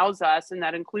what allows us, and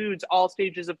that includes all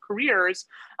stages of careers,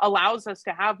 allows us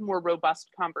to have more robust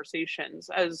conversations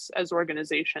as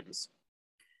organizations.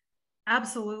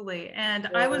 Absolutely. And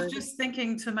I was just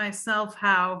thinking to myself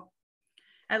how,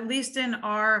 at least in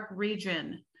our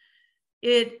region,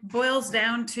 it boils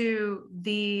down to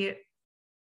the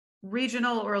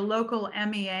regional or local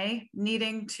MEA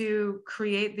needing to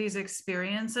create these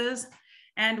experiences.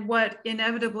 And what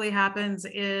inevitably happens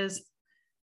is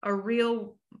a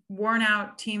real worn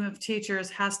out team of teachers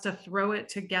has to throw it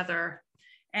together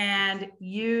and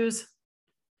use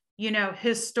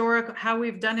historic, how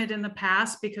we've done it in the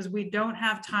past, because we don't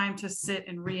have time to sit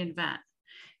and reinvent.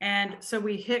 And so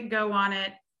we hit go on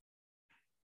it,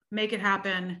 make it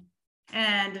happen,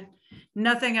 and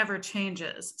nothing ever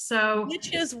changes. So,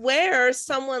 which is where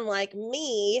someone like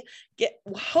me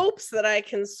hopes that I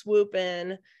can swoop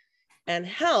in and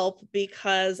help,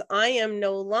 because I am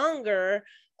no longer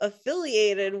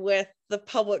affiliated with the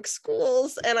public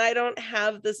schools and I don't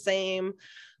have the same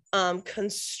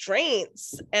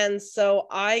constraints. And so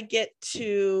I get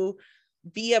to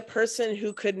be a person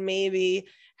who could maybe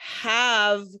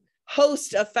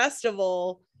host a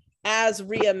festival as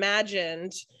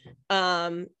reimagined,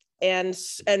 and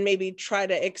maybe try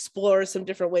to explore some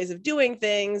different ways of doing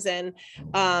things, and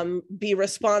be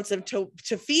responsive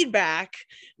to feedback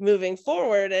moving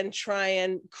forward, and try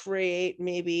and create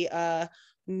maybe a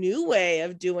new way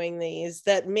of doing these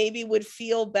that maybe would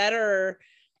feel better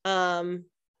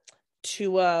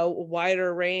to a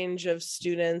wider range of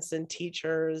students and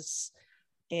teachers.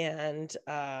 And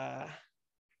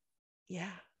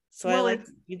so well, I like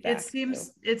it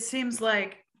seems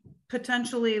like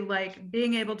potentially like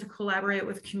being able to collaborate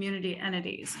with community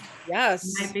entities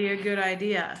might be a good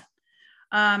idea.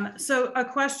 So a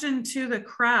question to the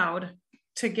crowd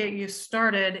to get you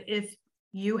started, if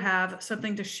you have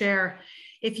something to share.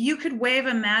 If you could wave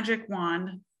a magic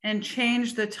wand and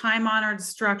change the time-honored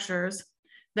structures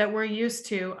that we're used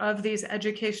to of these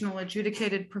educational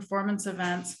adjudicated performance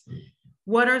events,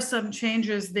 what are some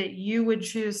changes that you would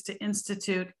choose to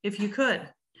institute if you could?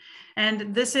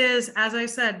 And this is, as I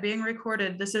said, being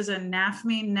recorded. This is a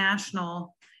NAfME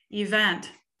national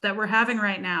event that we're having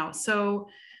right now. So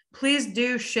please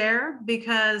do share,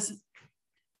 because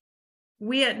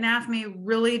we at NAfME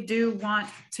really do want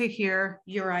to hear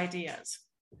your ideas.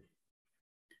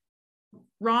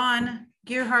 Ron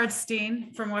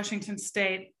Gerhardstein from Washington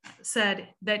State said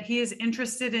that he is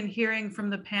interested in hearing from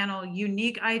the panel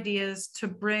unique ideas to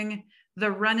bring the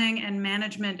running and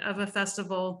management of a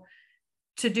festival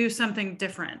to do something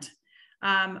different.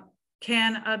 Can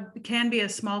be a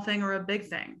small thing or a big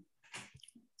thing.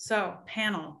 So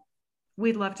panel,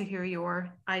 we'd love to hear your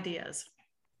ideas.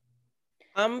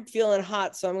 I'm feeling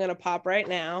hot, so I'm going to pop right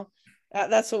now.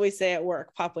 That's what we say at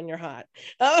work, pop when you're hot.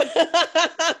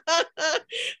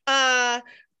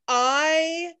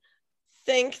 I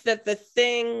think that the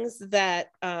things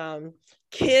that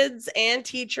kids and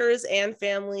teachers and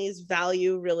families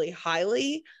value really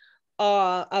highly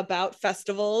about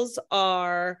festivals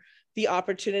are the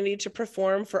opportunity to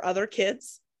perform for other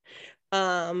kids,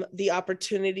 the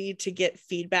opportunity to get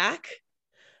feedback,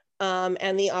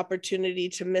 and the opportunity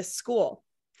to miss school.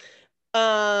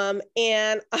 And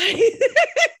I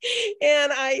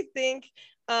and I think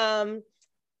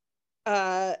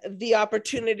the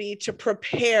opportunity to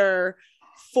prepare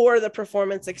for the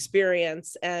performance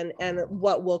experience and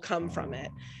what will come from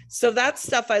it. So that's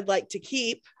stuff I'd like to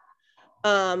keep.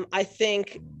 I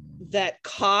think that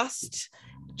cost,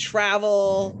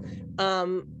 travel,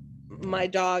 my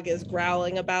dog is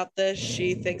growling about this.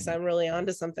 She thinks I'm really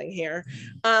onto something here.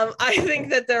 I think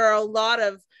that there are a lot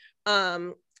of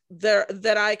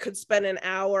that I could spend an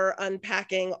hour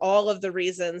unpacking all of the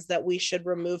reasons that we should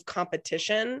remove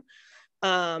competition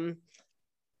from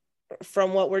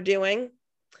what we're doing.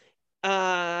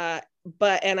 And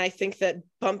I think that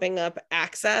bumping up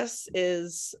access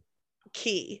is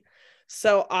key.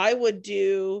 So I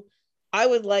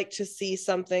would like to see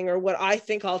something, or what I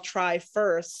think I'll try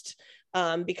first,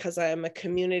 because I am a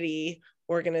community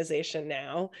organization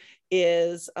now,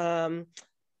 is an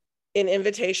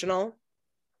invitational.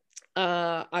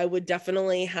 I would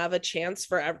definitely have a chance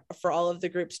for all of the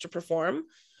groups to perform.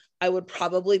 I would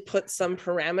probably put some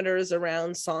parameters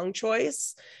around song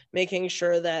choice, making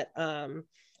sure that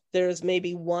there's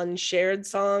maybe one shared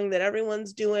song that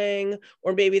everyone's doing,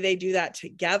 or maybe they do that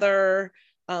together,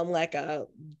 like a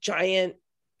giant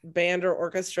band or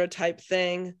orchestra type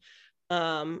thing.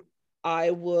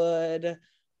 I would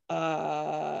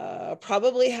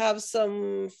probably have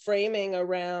some framing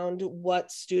around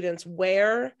what students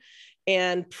wear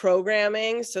and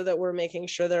programming, so that we're making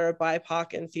sure there are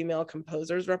BIPOC and female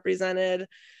composers represented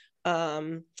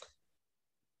in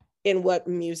what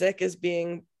music is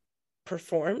being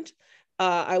performed.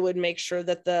 I would make sure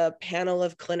that the panel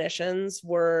of clinicians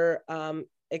were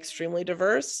extremely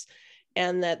diverse,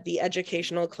 and that the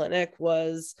educational clinic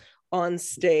was on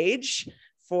stage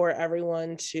for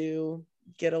everyone to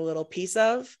get a little piece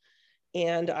of.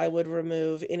 And I would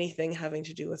remove anything having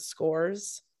to do with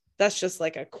scores. That's just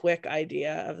like a quick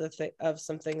idea of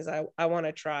some things I want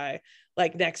to try,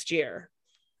 like next year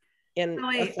in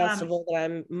a festival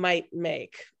that I might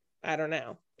make. I don't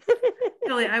know.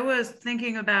 Kelly, I was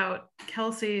thinking about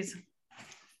Kelsey's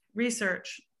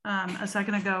research a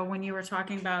second ago when you were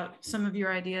talking about some of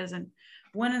your ideas. And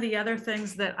one of the other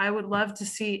things that I would love to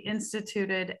see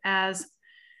instituted as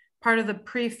part of the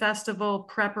pre-festival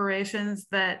preparations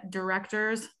that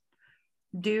directors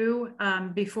do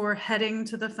before heading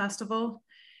to the festival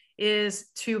is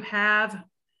to have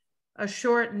a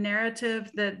short narrative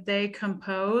that they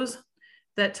compose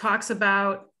that talks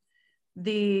about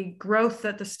the growth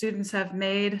that the students have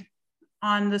made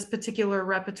on this particular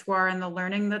repertoire and the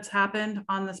learning that's happened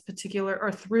on this particular,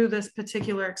 or through this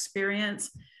particular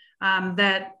experience,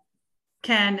 that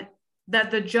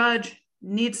the judge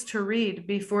needs to read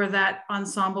before that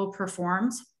ensemble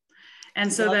performs.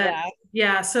 And so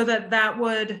so that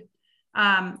would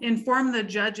inform the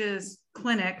judge's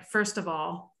clinic, first of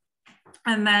all,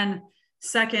 and then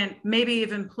second, maybe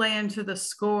even play into the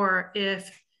score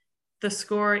if the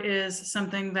score is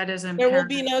something that is impaired. There will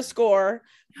be no score,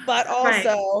 but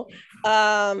also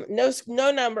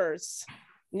no numbers,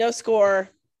 no score,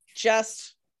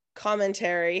 just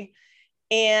commentary.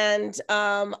 And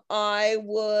I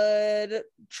would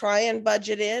try and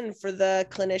budget in for the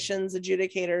clinicians,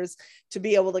 adjudicators to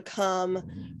be able to come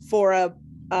for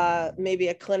maybe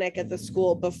a clinic at the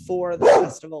school before the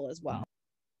festival as well.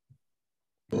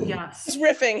 Yes. Just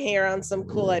riffing here on some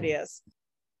cool ideas.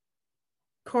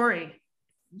 Corey.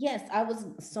 Yes, I was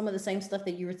some of the same stuff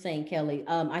that you were saying, Kelly.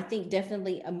 I think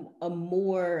definitely a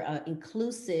more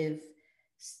inclusive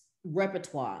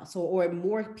repertoire, or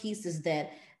more pieces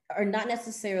that are not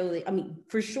necessarily, I mean,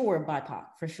 for sure, BIPOC,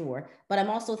 for sure. But I'm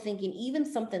also thinking even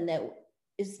something that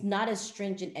is not as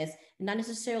stringent as, not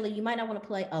necessarily, you might not want to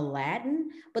play Aladdin,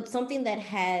 but something that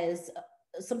has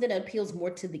something that appeals more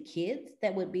to the kids.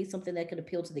 That would be something that could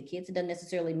appeal to the kids. It doesn't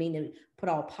necessarily mean to put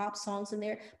all pop songs in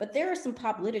there, but there are some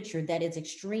pop literature that is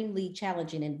extremely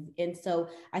challenging. And so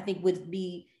I think would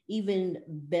be even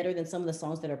better than some of the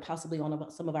songs that are possibly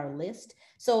on some of our list.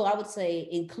 So I would say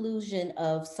inclusion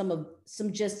of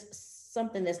just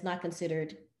something that's not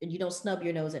considered, and you don't snub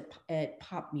your nose at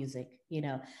pop music, you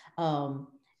know.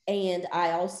 And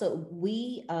I also,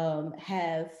 we do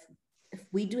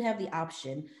have the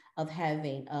option of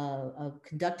having a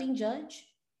conducting judge,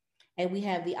 and we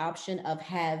have the option of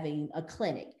having a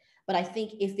clinic. But I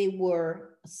think if it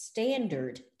were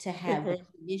standard to have the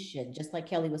clinician, just like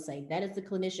Kelly was saying, that is the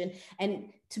clinician.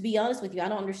 And to be honest with you, I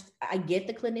don't understand. I get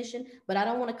the clinician, but I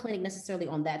don't want a clinic necessarily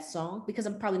on that song, because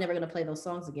I'm probably never going to play those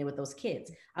songs again with those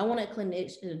kids. I want a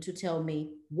clinician to tell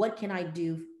me, what can I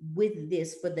do with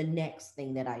this for the next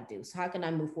thing that I do? So how can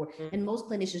I move forward? And most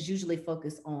clinicians usually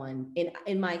focus on,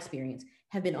 in my experience,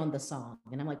 have been on the song.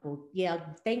 And I'm like, well, yeah,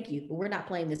 thank you, but we're not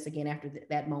playing this again after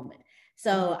that moment.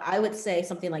 So I would say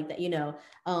something like that,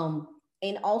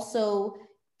 and also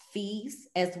fees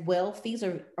as well. Fees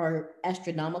are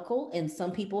astronomical, and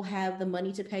some people have the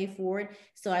money to pay for it.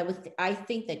 So I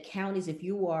think that counties, if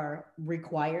you are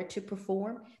required to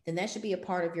perform, then that should be a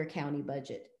part of your county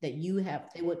budget, that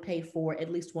they would pay for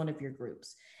at least one of your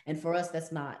groups. And for us,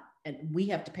 that's not, and we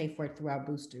have to pay for it through our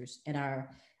boosters and our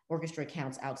orchestra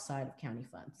accounts outside of county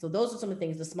funds. So those are some of the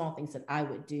things, the small things that I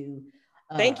would do.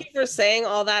 Thank you for saying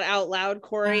all that out loud,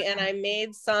 Corey. And I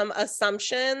made some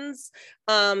assumptions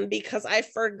because I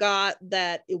forgot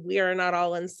that we are not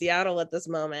all in Seattle at this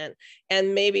moment.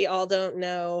 And maybe all don't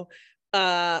know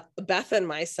Beth and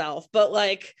myself, but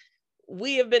like,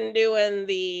 we have been doing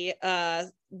the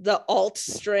alt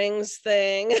strings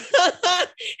thing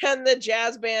and the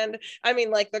jazz band, I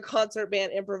mean, like the concert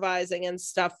band improvising and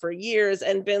stuff for years,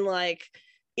 and been like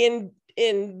in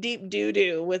deep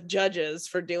doo-doo with judges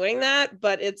for doing that.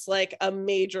 But it's like a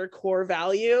major core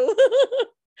value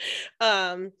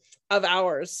of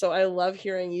ours. So I love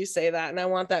hearing you say that. And I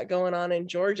want that going on in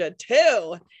Georgia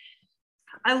too.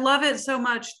 I love it so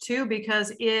much too,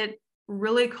 because it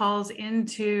really calls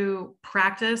into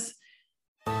practice.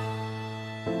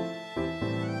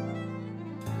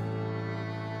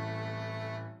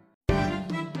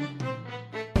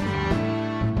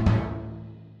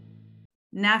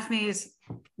 NAfME's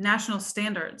national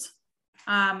standards.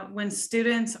 When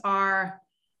students are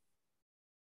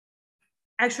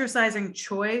exercising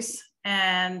choice,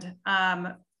 and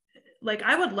like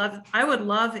I would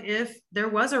love if there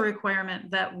was a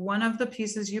requirement that one of the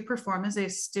pieces you perform is a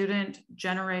student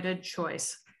generated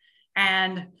choice,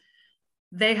 and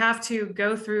they have to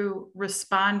go through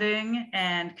responding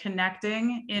and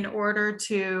connecting in order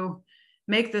to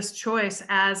make this choice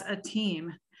as a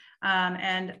team.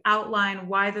 And outline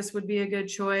why this would be a good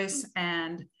choice,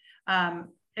 and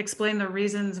explain the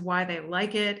reasons why they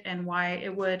like it and why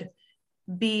it would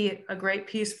be a great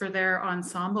piece for their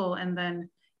ensemble. And then,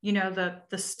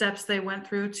 the steps they went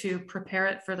through to prepare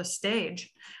it for the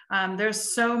stage.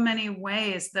 There's so many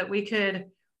ways that we could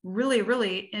really,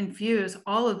 really infuse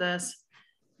all of this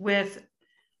with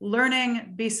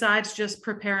learning besides just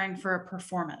preparing for a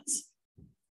performance.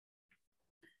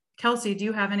 Kelsey, do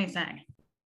you have anything?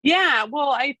 Yeah,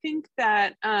 well, I think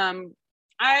that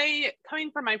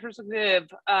coming from my perspective,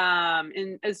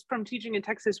 as from teaching in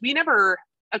Texas,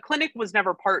 a clinic was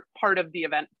never part of the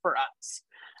event for us.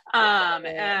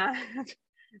 And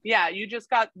yeah, you just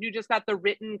got the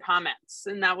written comments,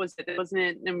 and that was it. It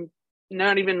wasn't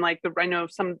not even like I know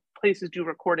some places do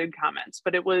recorded comments,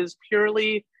 but it was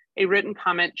purely a written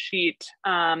comment sheet.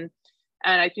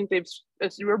 And I think a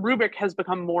rubric has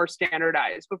become more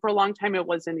standardized, but for a long time, it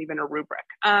wasn't even a rubric.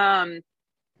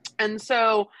 And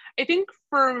so I think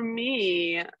for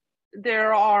me,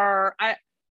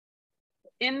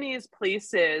 in these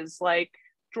places like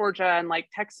Georgia and like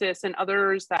Texas and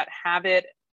others that have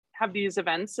these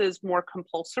events as more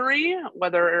compulsory,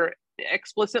 whether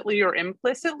explicitly or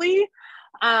implicitly,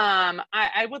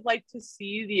 I would like to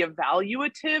see the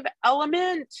evaluative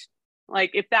element,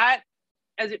 like if that,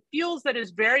 as it feels that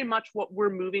is very much what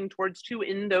we're moving towards to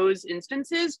in those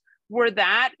instances, where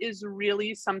that is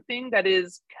really something that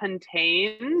is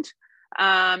contained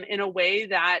in a way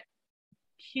that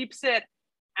keeps it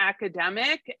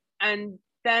academic, and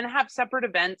then have separate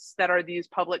events that are these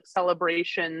public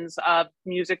celebrations of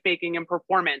music making and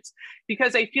performance.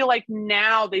 Because I feel like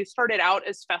now they started out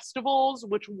as festivals,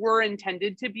 which were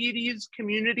intended to be these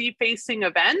community facing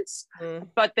events,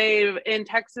 but they've, in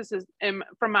Texas,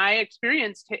 from my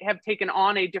experience, have taken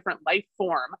on a different life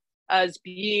form as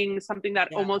being something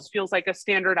that almost feels like a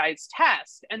standardized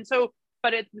test. And so,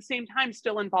 but at the same time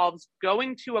still involves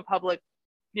going to a public,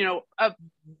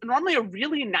 normally a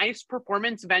really nice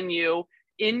performance venue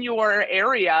in your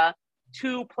area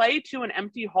to play to an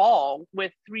empty hall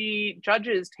with 3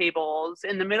 judges tables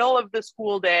in the middle of the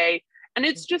school day. And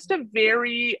it's just a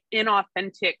very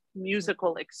inauthentic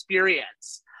musical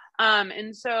experience.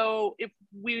 And so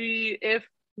if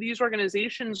these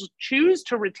organizations choose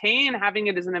to retain having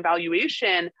it as an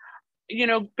evaluation,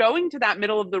 going to that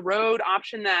middle of the road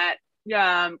option that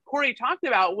Corey talked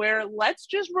about, where let's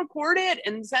just record it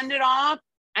and send it off,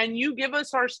 and you give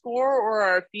us our score or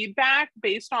our feedback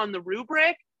based on the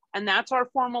rubric, and that's our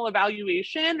formal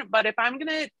evaluation. But if I'm going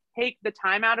to take the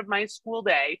time out of my school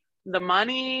day, the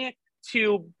money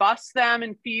to bus them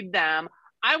and feed them,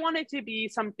 I want it to be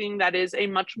something that is a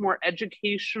much more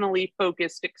educationally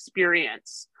focused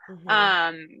experience.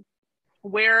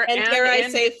 Where and dare I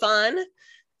say fun,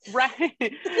 right?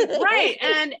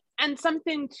 Right. And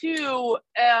something too,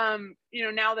 you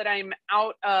know, now that I'm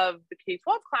out of the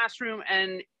K-12 classroom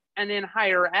and in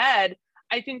higher ed,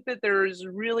 I think that there's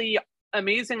really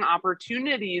amazing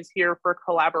opportunities here for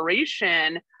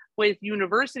collaboration with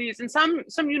universities, and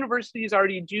some universities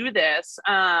already do this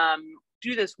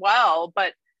well,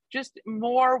 but just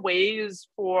more ways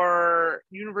for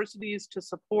universities to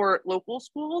support local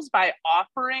schools by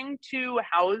offering to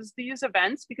house these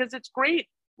events, because it's great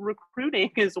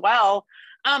recruiting as well,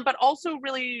 but also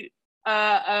really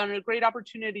a great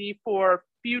opportunity for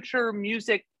future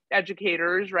music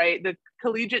educators, right, the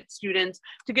collegiate students,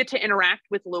 to get to interact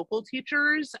with local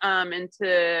teachers and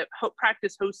to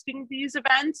practice hosting these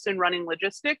events and running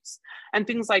logistics and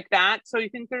things like that. So I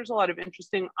think there's a lot of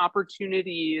interesting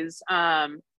opportunities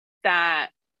that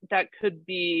could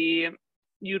be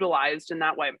utilized in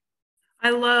that way.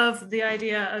 I love the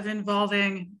idea of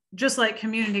involving, just like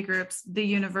community groups, the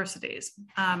universities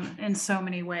in so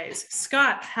many ways.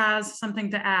 Scott has something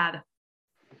to add.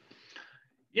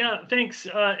 Yeah, thanks.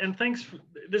 And thanks.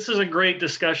 This is a great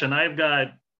discussion. I've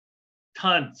got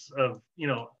tons of,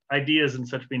 ideas and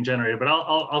such being generated, but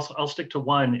I'll stick to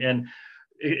one, and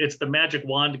it's the magic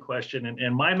wand question.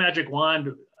 And my magic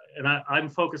wand, and I'm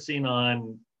focusing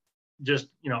on just,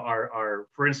 our,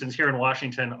 for instance, here in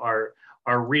Washington, our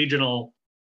regional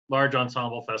large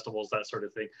ensemble festivals, that sort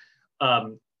of thing,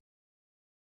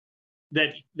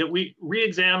 that we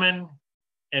re-examine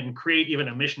and create even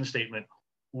a mission statement.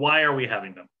 Why are we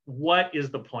having them? What is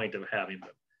the point of having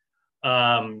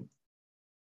them?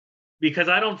 Because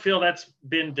I don't feel that's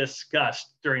been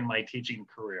discussed during my teaching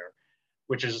career,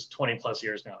 which is 20 plus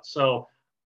years now. So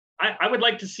I would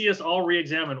like to see us all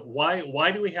re-examine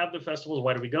why do we have the festivals?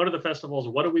 Why do we go to the festivals?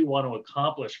 What do we want to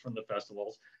accomplish from the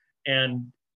festivals?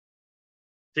 And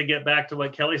to get back to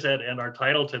what Kelly said and our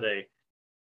title today,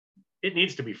 it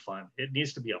needs to be fun. It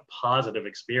needs to be a positive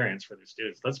experience for the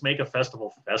students. Let's make a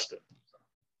festival festive.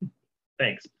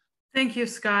 Thanks. Thank you,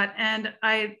 Scott. And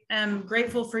I am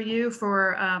grateful for you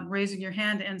for raising your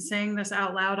hand and saying this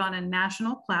out loud on a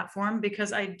national platform,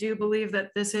 because I do believe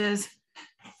that this is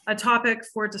a topic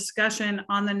for discussion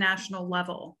on the national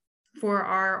level for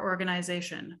our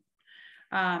organization.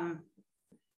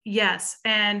 Yes,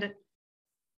 and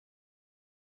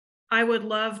I would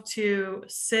love to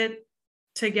sit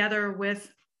together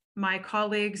with my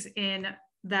colleagues in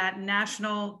that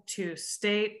national to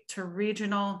state to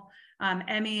regional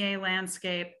MEA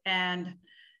landscape and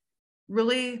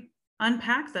really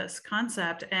unpack this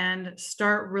concept and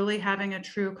start really having a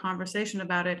true conversation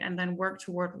about it, and then work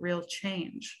toward real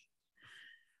change.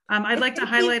 I'd like to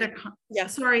highlight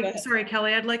sorry,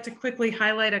 Kelly. I'd like to quickly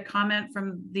highlight a comment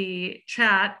from the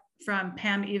chat from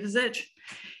Pam Ivasic.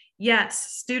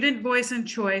 Yes, student voice and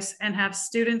choice, and have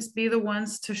students be the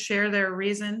ones to share their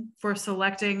reason for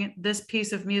selecting this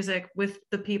piece of music with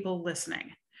the people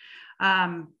listening.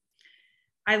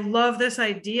 I love this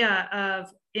idea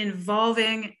of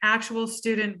involving actual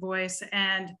student voice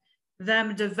and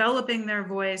them developing their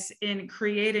voice in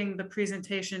creating the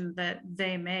presentation that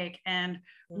they make, and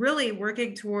really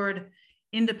working toward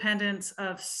independence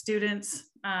of students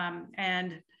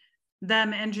and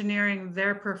them engineering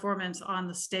their performance on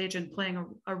the stage and playing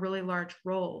a really large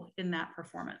role in that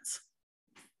performance.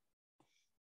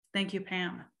 Thank you,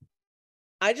 Pam.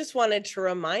 I just wanted to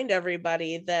remind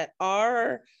everybody that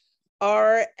our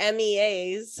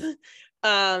MEAs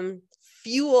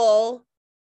fuel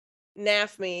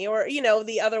NAfME, or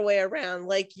the other way around.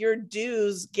 Like, your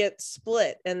dues get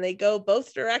split and they go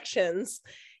both directions,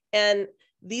 and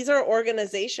these are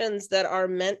organizations that are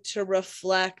meant to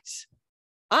reflect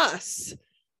us,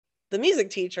 the music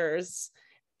teachers,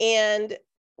 and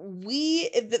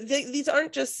these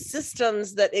aren't just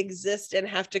systems that exist and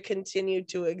have to continue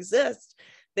to exist.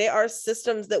 They are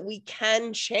systems that we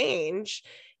can change,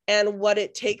 and what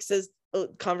it takes is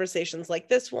conversations like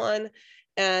this one,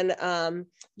 and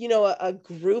a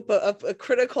group of a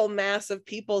critical mass of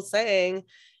people saying,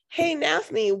 hey,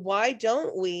 NAfME, why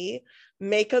don't we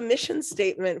make a mission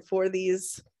statement for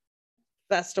these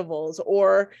festivals?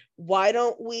 Or why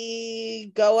don't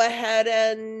we go ahead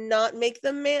and not make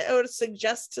them or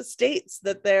suggest to states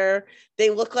that they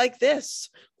look like this,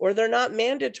 or they're not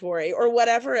mandatory, or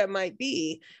whatever it might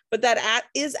be. But that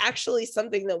is actually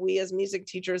something that we as music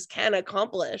teachers can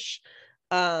accomplish.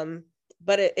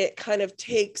 But it kind of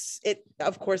takes, it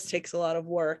of course takes a lot of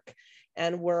work.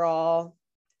 and we're all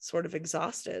sort of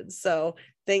exhausted. So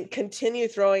continue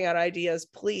throwing out ideas,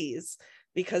 please,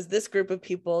 because this group of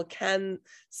people can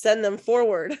send them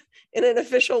forward in an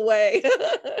official way.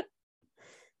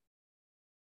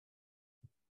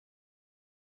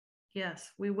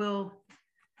 Yes, we will.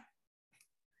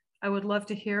 I would love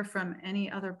to hear from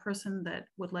any other person that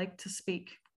would like to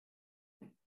speak.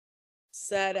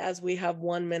 Said as we have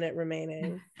 1 minute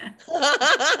remaining.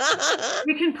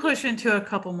 We can push into a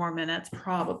couple more minutes,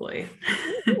 probably.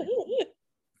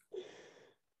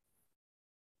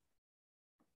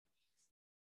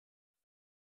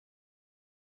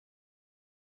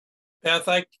 Beth,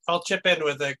 I'll chip in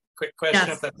with a quick question,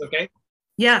 Yes. if that's okay.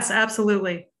 Yes,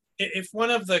 absolutely. If one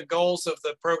of the goals of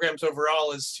the programs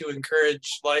overall is to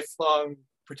encourage lifelong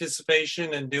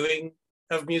participation and doing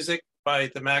of music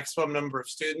by the maximum number of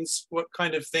students, what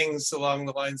kind of things along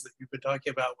the lines that you've been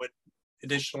talking about would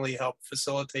additionally help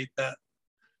facilitate that?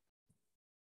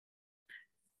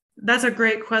 That's a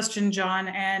great question, John.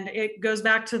 And it goes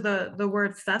back to the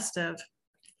word festive.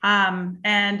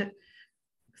 And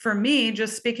for me,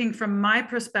 just speaking from my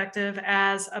perspective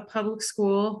as a public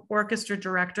school orchestra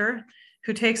director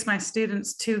who takes my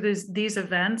students to these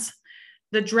events,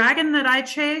 the dragon that I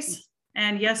chase,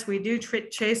 and yes, we do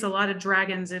chase a lot of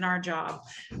dragons in our job.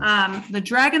 The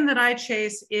dragon that I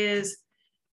chase is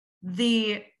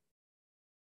the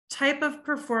type of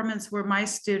performance where my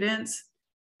students,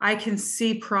 I can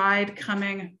see pride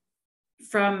coming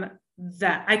from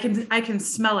that. I can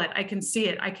smell it. I can see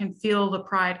it. I can feel the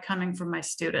pride coming from my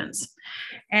students.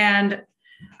 And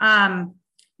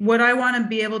what I want to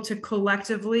be able to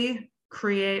collectively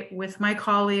create with my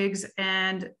colleagues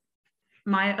and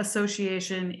my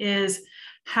association is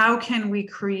how can we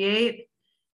create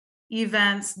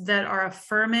events that are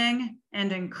affirming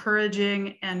and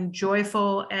encouraging and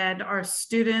joyful, and our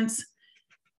students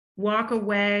walk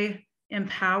away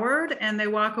empowered and they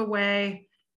walk away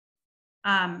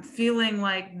feeling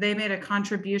like they made a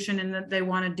contribution and that they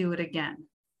want to do it again.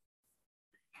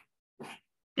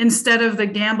 Instead of the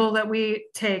gamble that we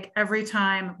take every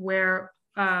time where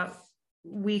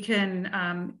we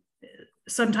can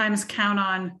sometimes count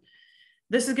on,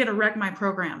 this is going to wreck my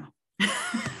program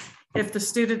if the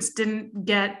students didn't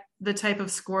get the type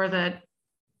of score that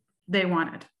they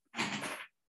wanted.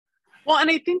 Well,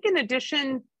 and I think in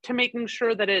addition to making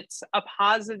sure that it's a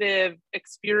positive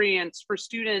experience for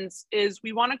students, is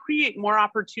we want to create more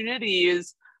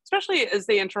opportunities, especially as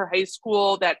they enter high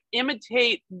school, that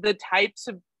imitate the types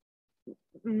of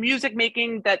music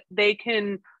making that they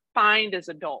can find as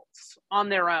adults on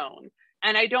their own.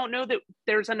 And I don't know that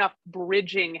there's enough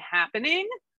bridging happening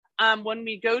when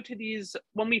we go to these,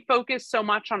 when we focus so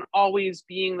much on always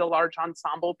being the large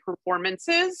ensemble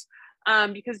performances.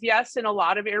 Because yes, in a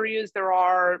lot of areas, there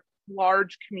are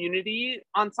large community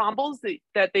ensembles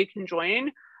that they can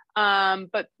join.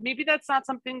 But maybe that's not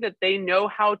something that they know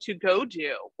how to go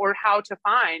do or how to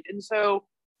find. And so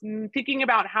thinking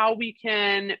about how we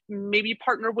can maybe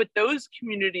partner with those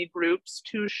community groups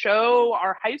to show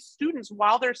our high students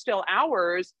while they're still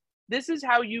ours, this is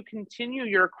how you continue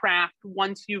your craft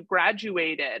once you've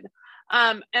graduated.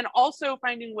 And also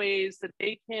finding ways that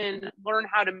they can learn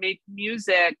how to make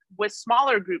music with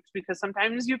smaller groups, because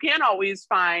sometimes you can't always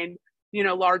find, you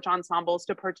know, large ensembles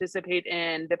to participate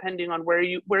in, depending on where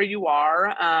you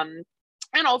are,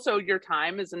 and also your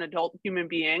time as an adult human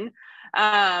being.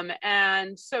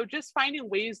 And so just finding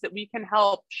ways that we can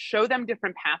help show them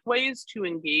different pathways to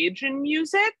engage in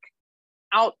music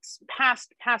out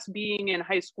past being in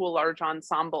high school large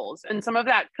ensembles. And some of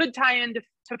that could tie into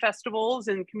festivals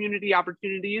and community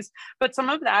opportunities, but some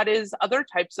of that is other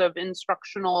types of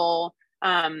instructional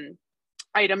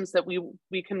items that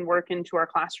we can work into our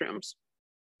classrooms.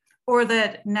 Or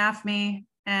that NAfME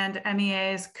and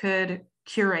MEAs could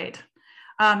curate.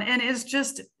 And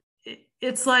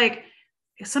it's like,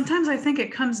 sometimes I think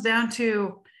it comes down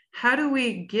to, how do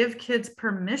we give kids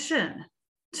permission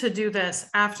to do this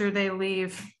after they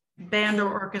leave band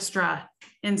or orchestra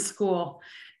in school?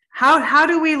 How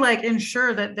do we like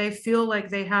ensure that they feel like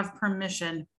they have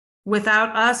permission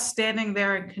without us standing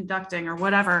there and conducting or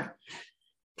whatever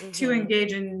to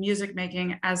engage in music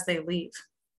making as they leave?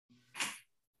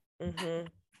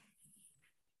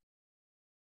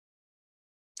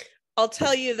 I'll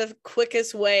tell you the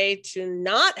quickest way to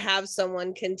not have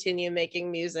someone continue making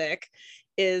music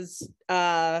is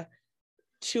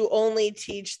to only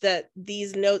teach that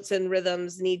these notes and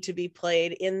rhythms need to be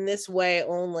played in this way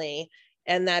only,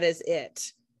 and that is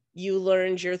it. You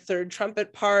learned your third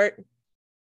trumpet part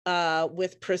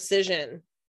with precision.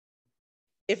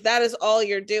 If that is all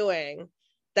you're doing,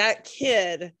 that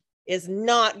kid is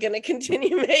not going to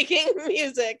continue making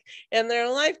music in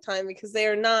their lifetime because they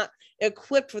are not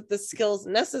equipped with the skills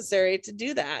necessary to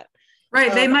do that.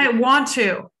 Right. They might want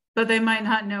to, but they might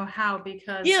not know how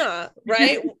because. Yeah,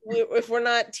 right. If we're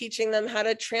not teaching them how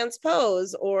to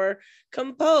transpose or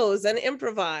compose and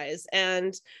improvise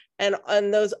and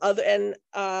those other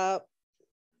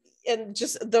and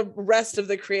just the rest of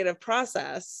the creative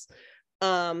process,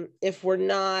 if we're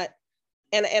not,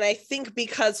 and I think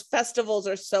because festivals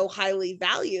are so highly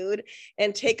valued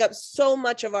and take up so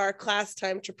much of our class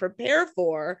time to prepare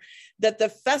for, that the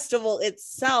festival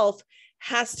itself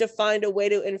has to find a way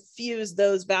to infuse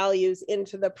those values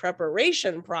into the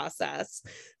preparation process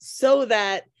so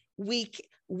that we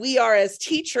are as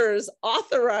teachers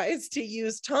authorized to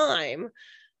use time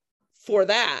for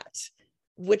that,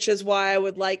 which is why I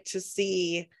would like to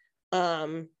see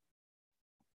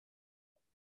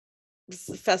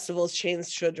festivals change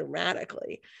so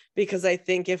dramatically, because I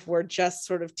think if we're just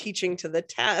sort of teaching to the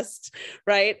test,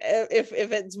 right, if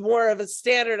it's more of a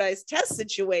standardized test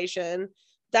situation,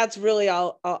 that's really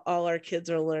all our kids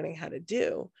are learning how to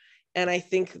do. And I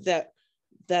think that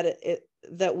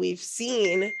we've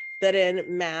seen that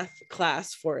in math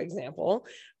class, for example,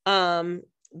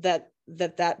 that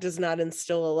does not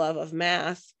instill a love of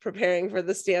math, preparing for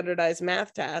the standardized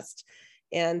math test.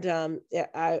 And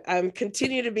I'm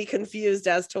continue to be confused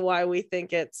as to why we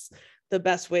think it's the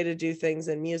best way to do things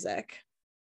in music.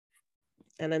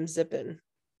 And I'm zipping.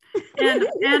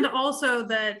 And also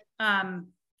that,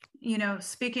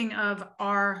 speaking of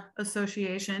our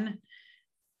association,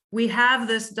 we have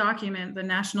this document, the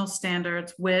national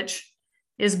standards, which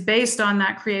is based on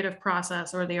that creative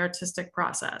process or the artistic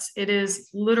process. It is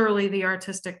literally the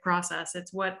artistic process.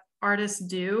 It's what artists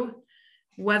do,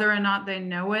 whether or not they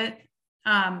know it,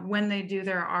 when they do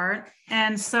their art.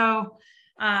 And so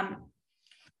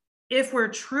if we're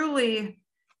truly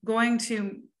going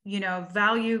to,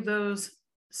 value those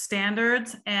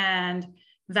standards and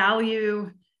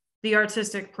value the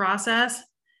artistic process,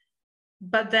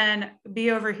 but then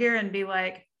be over here and be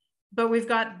like, but we've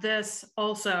got this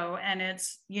also, and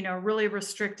it's, really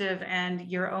restrictive, and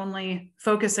you're only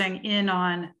focusing in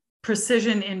on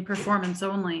precision in performance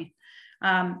only.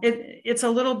 It's a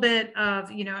little bit of,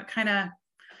 it kind of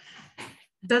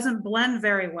doesn't blend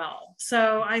very well.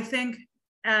 So I think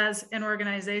as an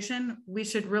organization, we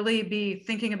should really be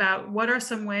thinking about what are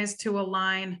some ways to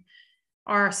align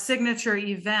our signature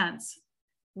events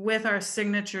with our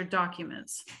signature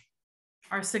documents,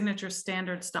 our signature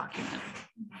standards document,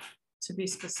 to be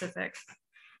specific.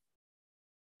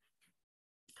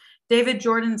 David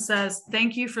Jordan says,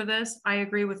 thank you for this. I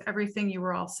agree with everything you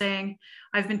were all saying.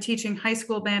 I've been teaching high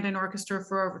school band and orchestra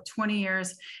for over 20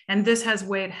 years, and this has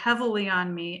weighed heavily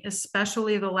on me,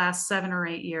 especially the last 7 or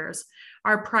 8 years.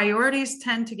 Our priorities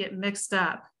tend to get mixed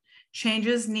up.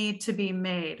 Changes need to be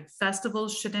made.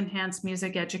 Festivals should enhance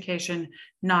music education,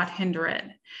 not hinder it.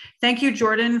 Thank you,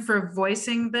 Jordan, for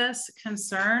voicing this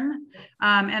concern.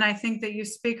 And I think that you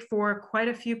speak for quite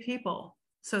a few people.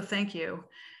 So thank you.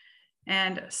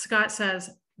 And Scott says,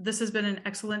 this has been an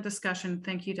excellent discussion.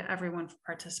 Thank you to everyone for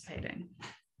participating.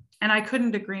 And I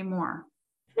couldn't agree more.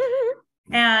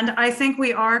 And I think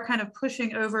we are kind of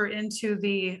pushing over into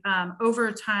the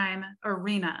overtime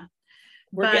arena.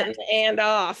 We're getting the and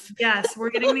off. Yes, we're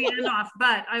getting the end off.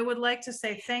 But I would like to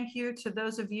say thank you to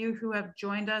those of you who have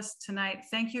joined us tonight.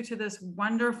 Thank you to this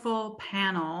wonderful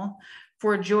panel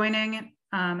for joining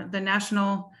the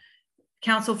National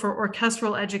Council for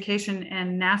Orchestral Education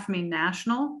and NAfME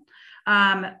National.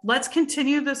 Let's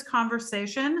continue this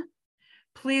conversation.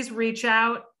 Please reach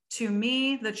out to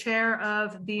me, the chair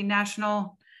of the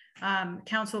National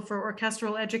Council for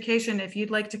Orchestral Education, if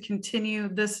you'd like to continue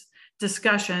this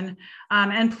discussion.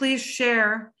 And please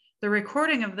share the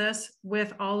recording of this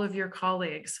with all of your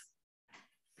colleagues.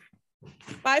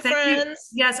 Bye, friends.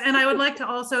 Yes, and I would like to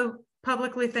also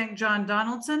publicly thank John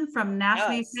Donaldson from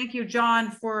NAfME. Yes. Thank you, John,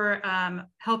 for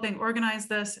helping organize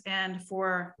this and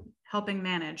for helping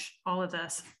manage all of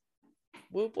this.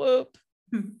 Whoop, whoop.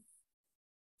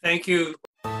 Thank you.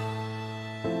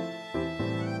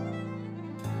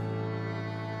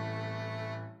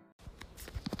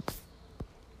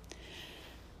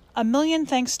 A million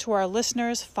thanks to our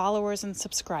listeners, followers, and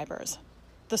subscribers.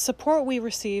 The support we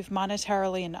receive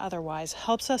monetarily and otherwise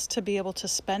helps us to be able to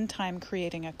spend time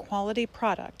creating a quality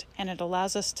product, and it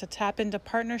allows us to tap into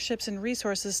partnerships and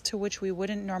resources to which we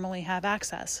wouldn't normally have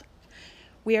access.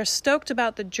 We are stoked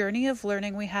about the journey of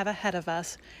learning we have ahead of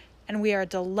us, and we are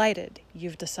delighted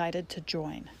you've decided to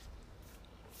join.